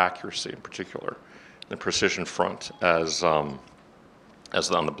terms of accuracy in particular, the precision front as on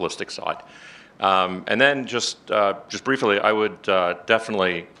the ballistic side. And then just briefly, I would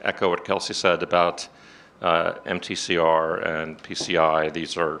definitely echo what Kelsey said about MTCR and PCI.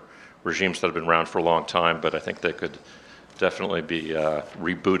 These are regimes that have been around for a long time, but I think they could definitely be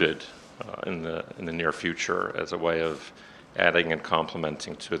rebooted in the near future as a way of adding and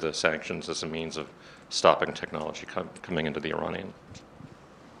complementing to the sanctions as a means of stopping technology coming into the Iranian.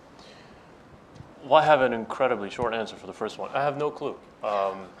 Well, I have an incredibly short answer for the first one. I have no clue.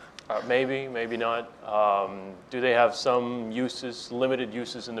 Maybe, maybe not. Do they have some uses, limited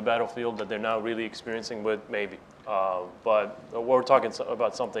uses in the battlefield that they're now really experiencing with? Maybe. But we're talking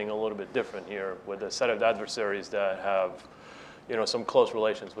about something a little bit different here with a set of adversaries that have, some close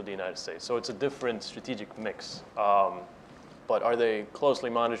relations with the United States. So it's a different strategic mix. But are they closely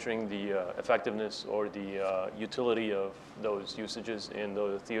monitoring the effectiveness or the utility of those usages in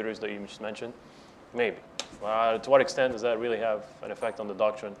the theaters that you just mentioned? Maybe. To what extent does that really have an effect on the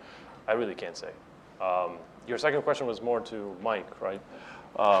doctrine? I really can't say. Your second question was more to Mike, right?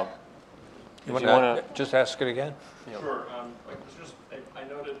 You want to just ask it again? Sure. I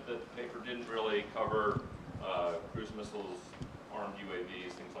noted that the paper didn't really cover cruise missiles, armed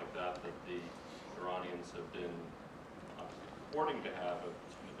UAVs, things like that the Iranians have been purporting to have a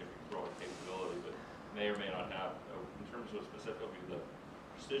significant growing capability, but may or may not have. In terms of specifically the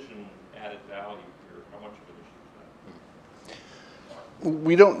precision added value here, how much of an issue is that?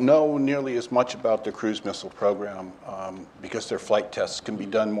 We don't know nearly as much about the cruise missile program because their flight tests can be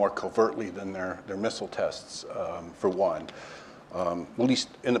done more covertly than their missile tests, for one. At least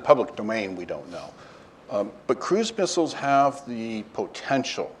in the public domain, we don't know. But cruise missiles have the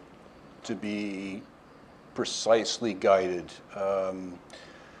potential to be precisely guided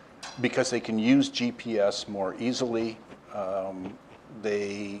because they can use GPS more easily.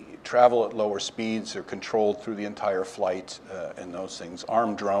 They travel at lower speeds. They're controlled through the entire flight and those things.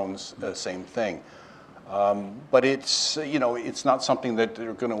 Armed drones, same thing. But it's not something that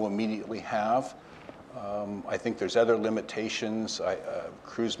they're going to immediately have. I think there's other limitations.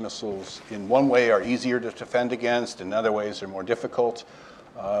 Cruise missiles, in one way, are easier to defend against. In other ways, they're more difficult.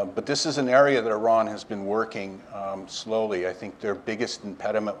 But this is an area that Iran has been working slowly. I think their biggest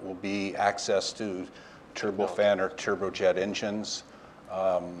impediment will be access to turbofan or turbojet engines.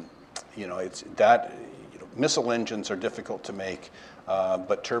 Missile engines are difficult to make,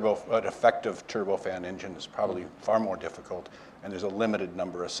 but an effective turbofan engine is probably far more difficult, and there's a limited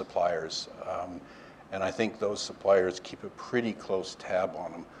number of suppliers. And I think those suppliers keep a pretty close tab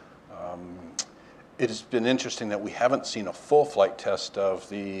on them. It has been interesting that we haven't seen a full flight test of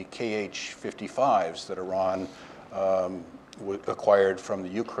the Kh-55s that Iran acquired from the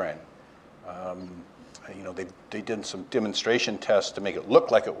Ukraine. They did some demonstration tests to make it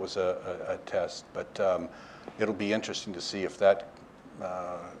look like it was a test, but it'll be interesting to see if that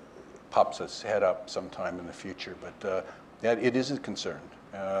pops its head up sometime in the future. But it is a concern.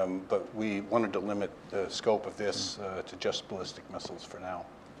 But we wanted to limit the scope of this to just ballistic missiles for now.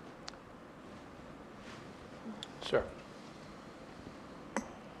 Sure.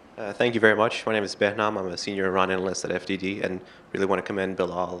 Thank you very much. My name is Behnam. I'm a senior Iran analyst at FDD, and really want to commend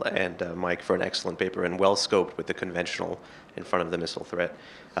Bilal and Mike for an excellent paper and well scoped with the conventional in front of the missile threat.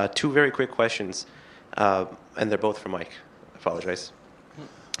 Two very quick questions, and they're both for Mike. I apologize.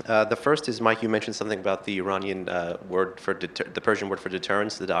 The first is, Mike, you mentioned something about the Iranian word for the Persian word for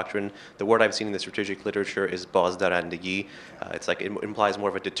deterrence, the doctrine. The word I've seen in the strategic literature is bazdarandagi. It's like it implies more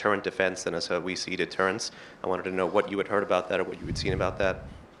of a deterrent defense than as we see deterrence. I wanted to know what you had heard about that or what you had seen about that.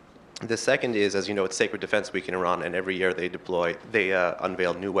 The second is, as you know, it's Sacred Defense Week in Iran, and every year they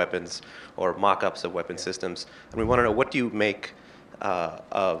unveil new weapons or mock-ups of weapon systems. And we want to know, what do you make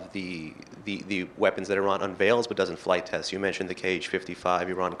of the weapons that Iran unveils but doesn't flight test. You mentioned the KH-55.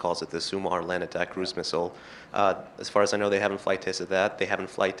 Iran calls it the Sumar land attack cruise missile. As far as I know, they haven't flight tested that. They haven't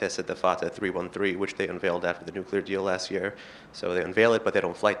flight tested the Fateh 313, which they unveiled after the nuclear deal last year. So they unveil it, but they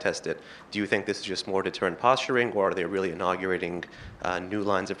don't flight test it. Do you think this is just more deterrent posturing, or are they really inaugurating new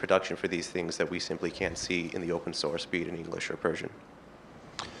lines of production for these things that we simply can't see in the open source, be it in English or Persian?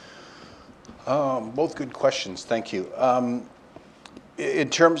 Both good questions. Thank you. In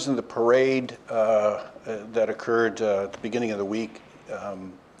terms of the parade that occurred at the beginning of the week,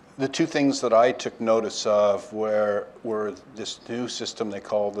 the two things that I took notice of were this new system they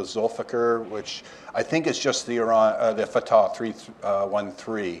call the Zulfikar, which I think is just the Fateh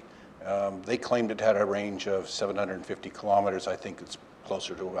 313. They claimed it had a range of 750 kilometers. I think it's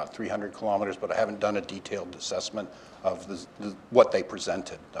closer to about 300 kilometers, but I haven't done a detailed assessment of what they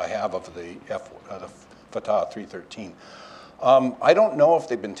presented. I have of the Fateh 313. I don't know if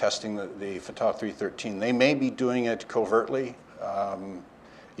they've been testing the Fateh 313. They may be doing it covertly.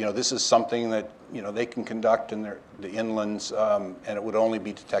 This is something that they can conduct in the inlands, and it would only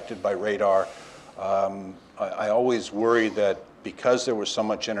be detected by radar. I always worry that because there was so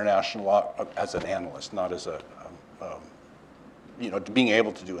much international law, as an analyst, not as being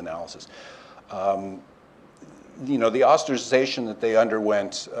able to do analysis. The ostracization that they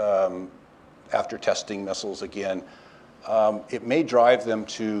underwent after testing missiles again, it may drive them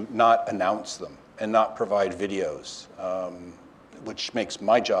to not announce them and not provide videos, which makes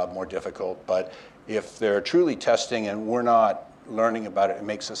my job more difficult. But if they're truly testing and we're not learning about it, it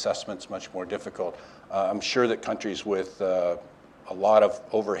makes assessments much more difficult. I'm sure that countries with a lot of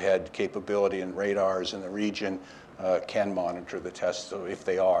overhead capability and radars in the region can monitor the tests. So if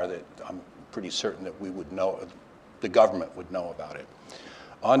they are, that I'm pretty certain that we would know, the government would know about it.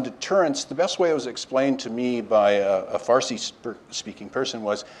 On deterrence, the best way it was explained to me by a Farsi-speaking person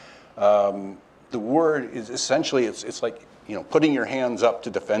was the word is essentially, it's like, putting your hands up to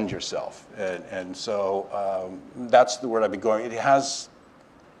defend yourself. And so that's the word I'd be going.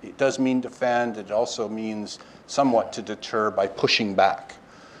 It does mean defend. It also means somewhat to deter by pushing back.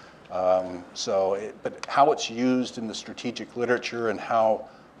 But how it's used in the strategic literature and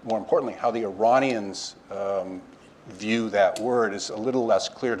more importantly, how the Iranians view that word is a little less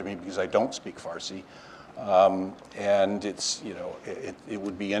clear to me because I don't speak Farsi. And it's, it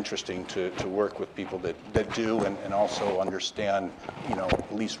would be interesting to work with people that do and also understand,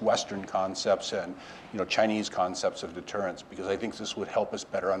 at least Western concepts and, Chinese concepts of deterrence, because I think this would help us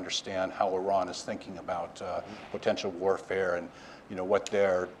better understand how Iran is thinking about potential warfare and, what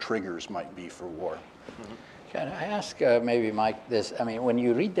their triggers might be for war. Mm-hmm. Can I ask maybe Mike this? I mean, when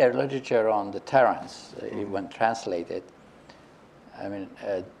you read their literature on deterrence, when translated,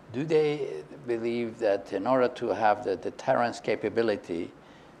 do they believe that in order to have the deterrence capability,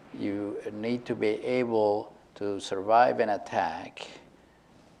 you need to be able to survive an attack,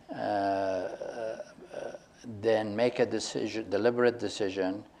 then make a decision, deliberate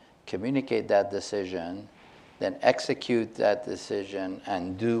decision, communicate that decision, then execute that decision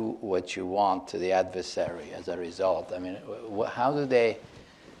and do what you want to the adversary as a result? I mean, how do they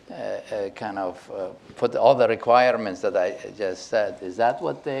put all the requirements that I just said? Is that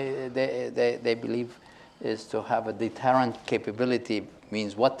what they believe is to have a deterrent capability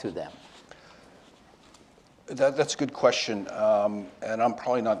means what to them? That's a good question, and I'm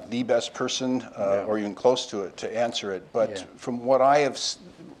probably not the best person or even close to it to answer it. But from what I have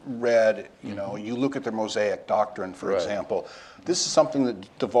read, you look at their Mosaic doctrine, for example. This is something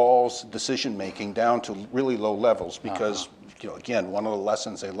that devolves decision making down to really low levels because, again, one of the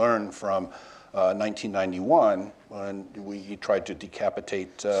lessons they learned from 1991 when we tried to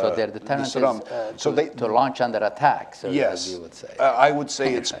decapitate so their deterrent is to launch under attack, so yes, as you would say. I would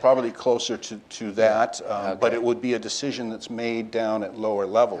say it's probably closer to that, but it would be a decision that's made down at lower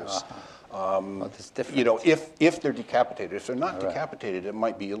levels. It's different. If they're decapitated. If they're not decapitated, it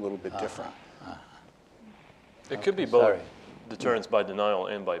might be a little bit different. It could be both deterrence by denial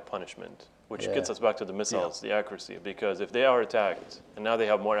and by punishment, which gets us back to the missiles, the accuracy. Because if they are attacked and now they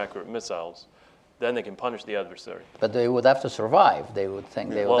have more accurate missiles, then they can punish the adversary. But they would have to survive. They would think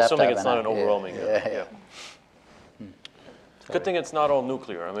they would have to have assuming it's not an overwhelming. Good thing it's not all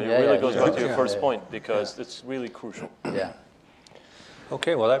nuclear. I mean, it really goes back to your first point because it's really crucial. Yeah.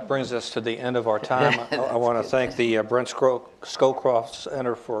 Okay, well, that brings us to the end of our time. I want to thank the Brent Scowcroft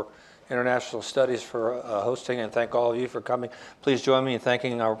Center for International Studies for hosting, and thank all of you for coming. Please join me in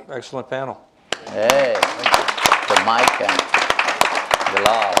thanking our excellent panel. Hey, to Mike and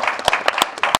Bilal.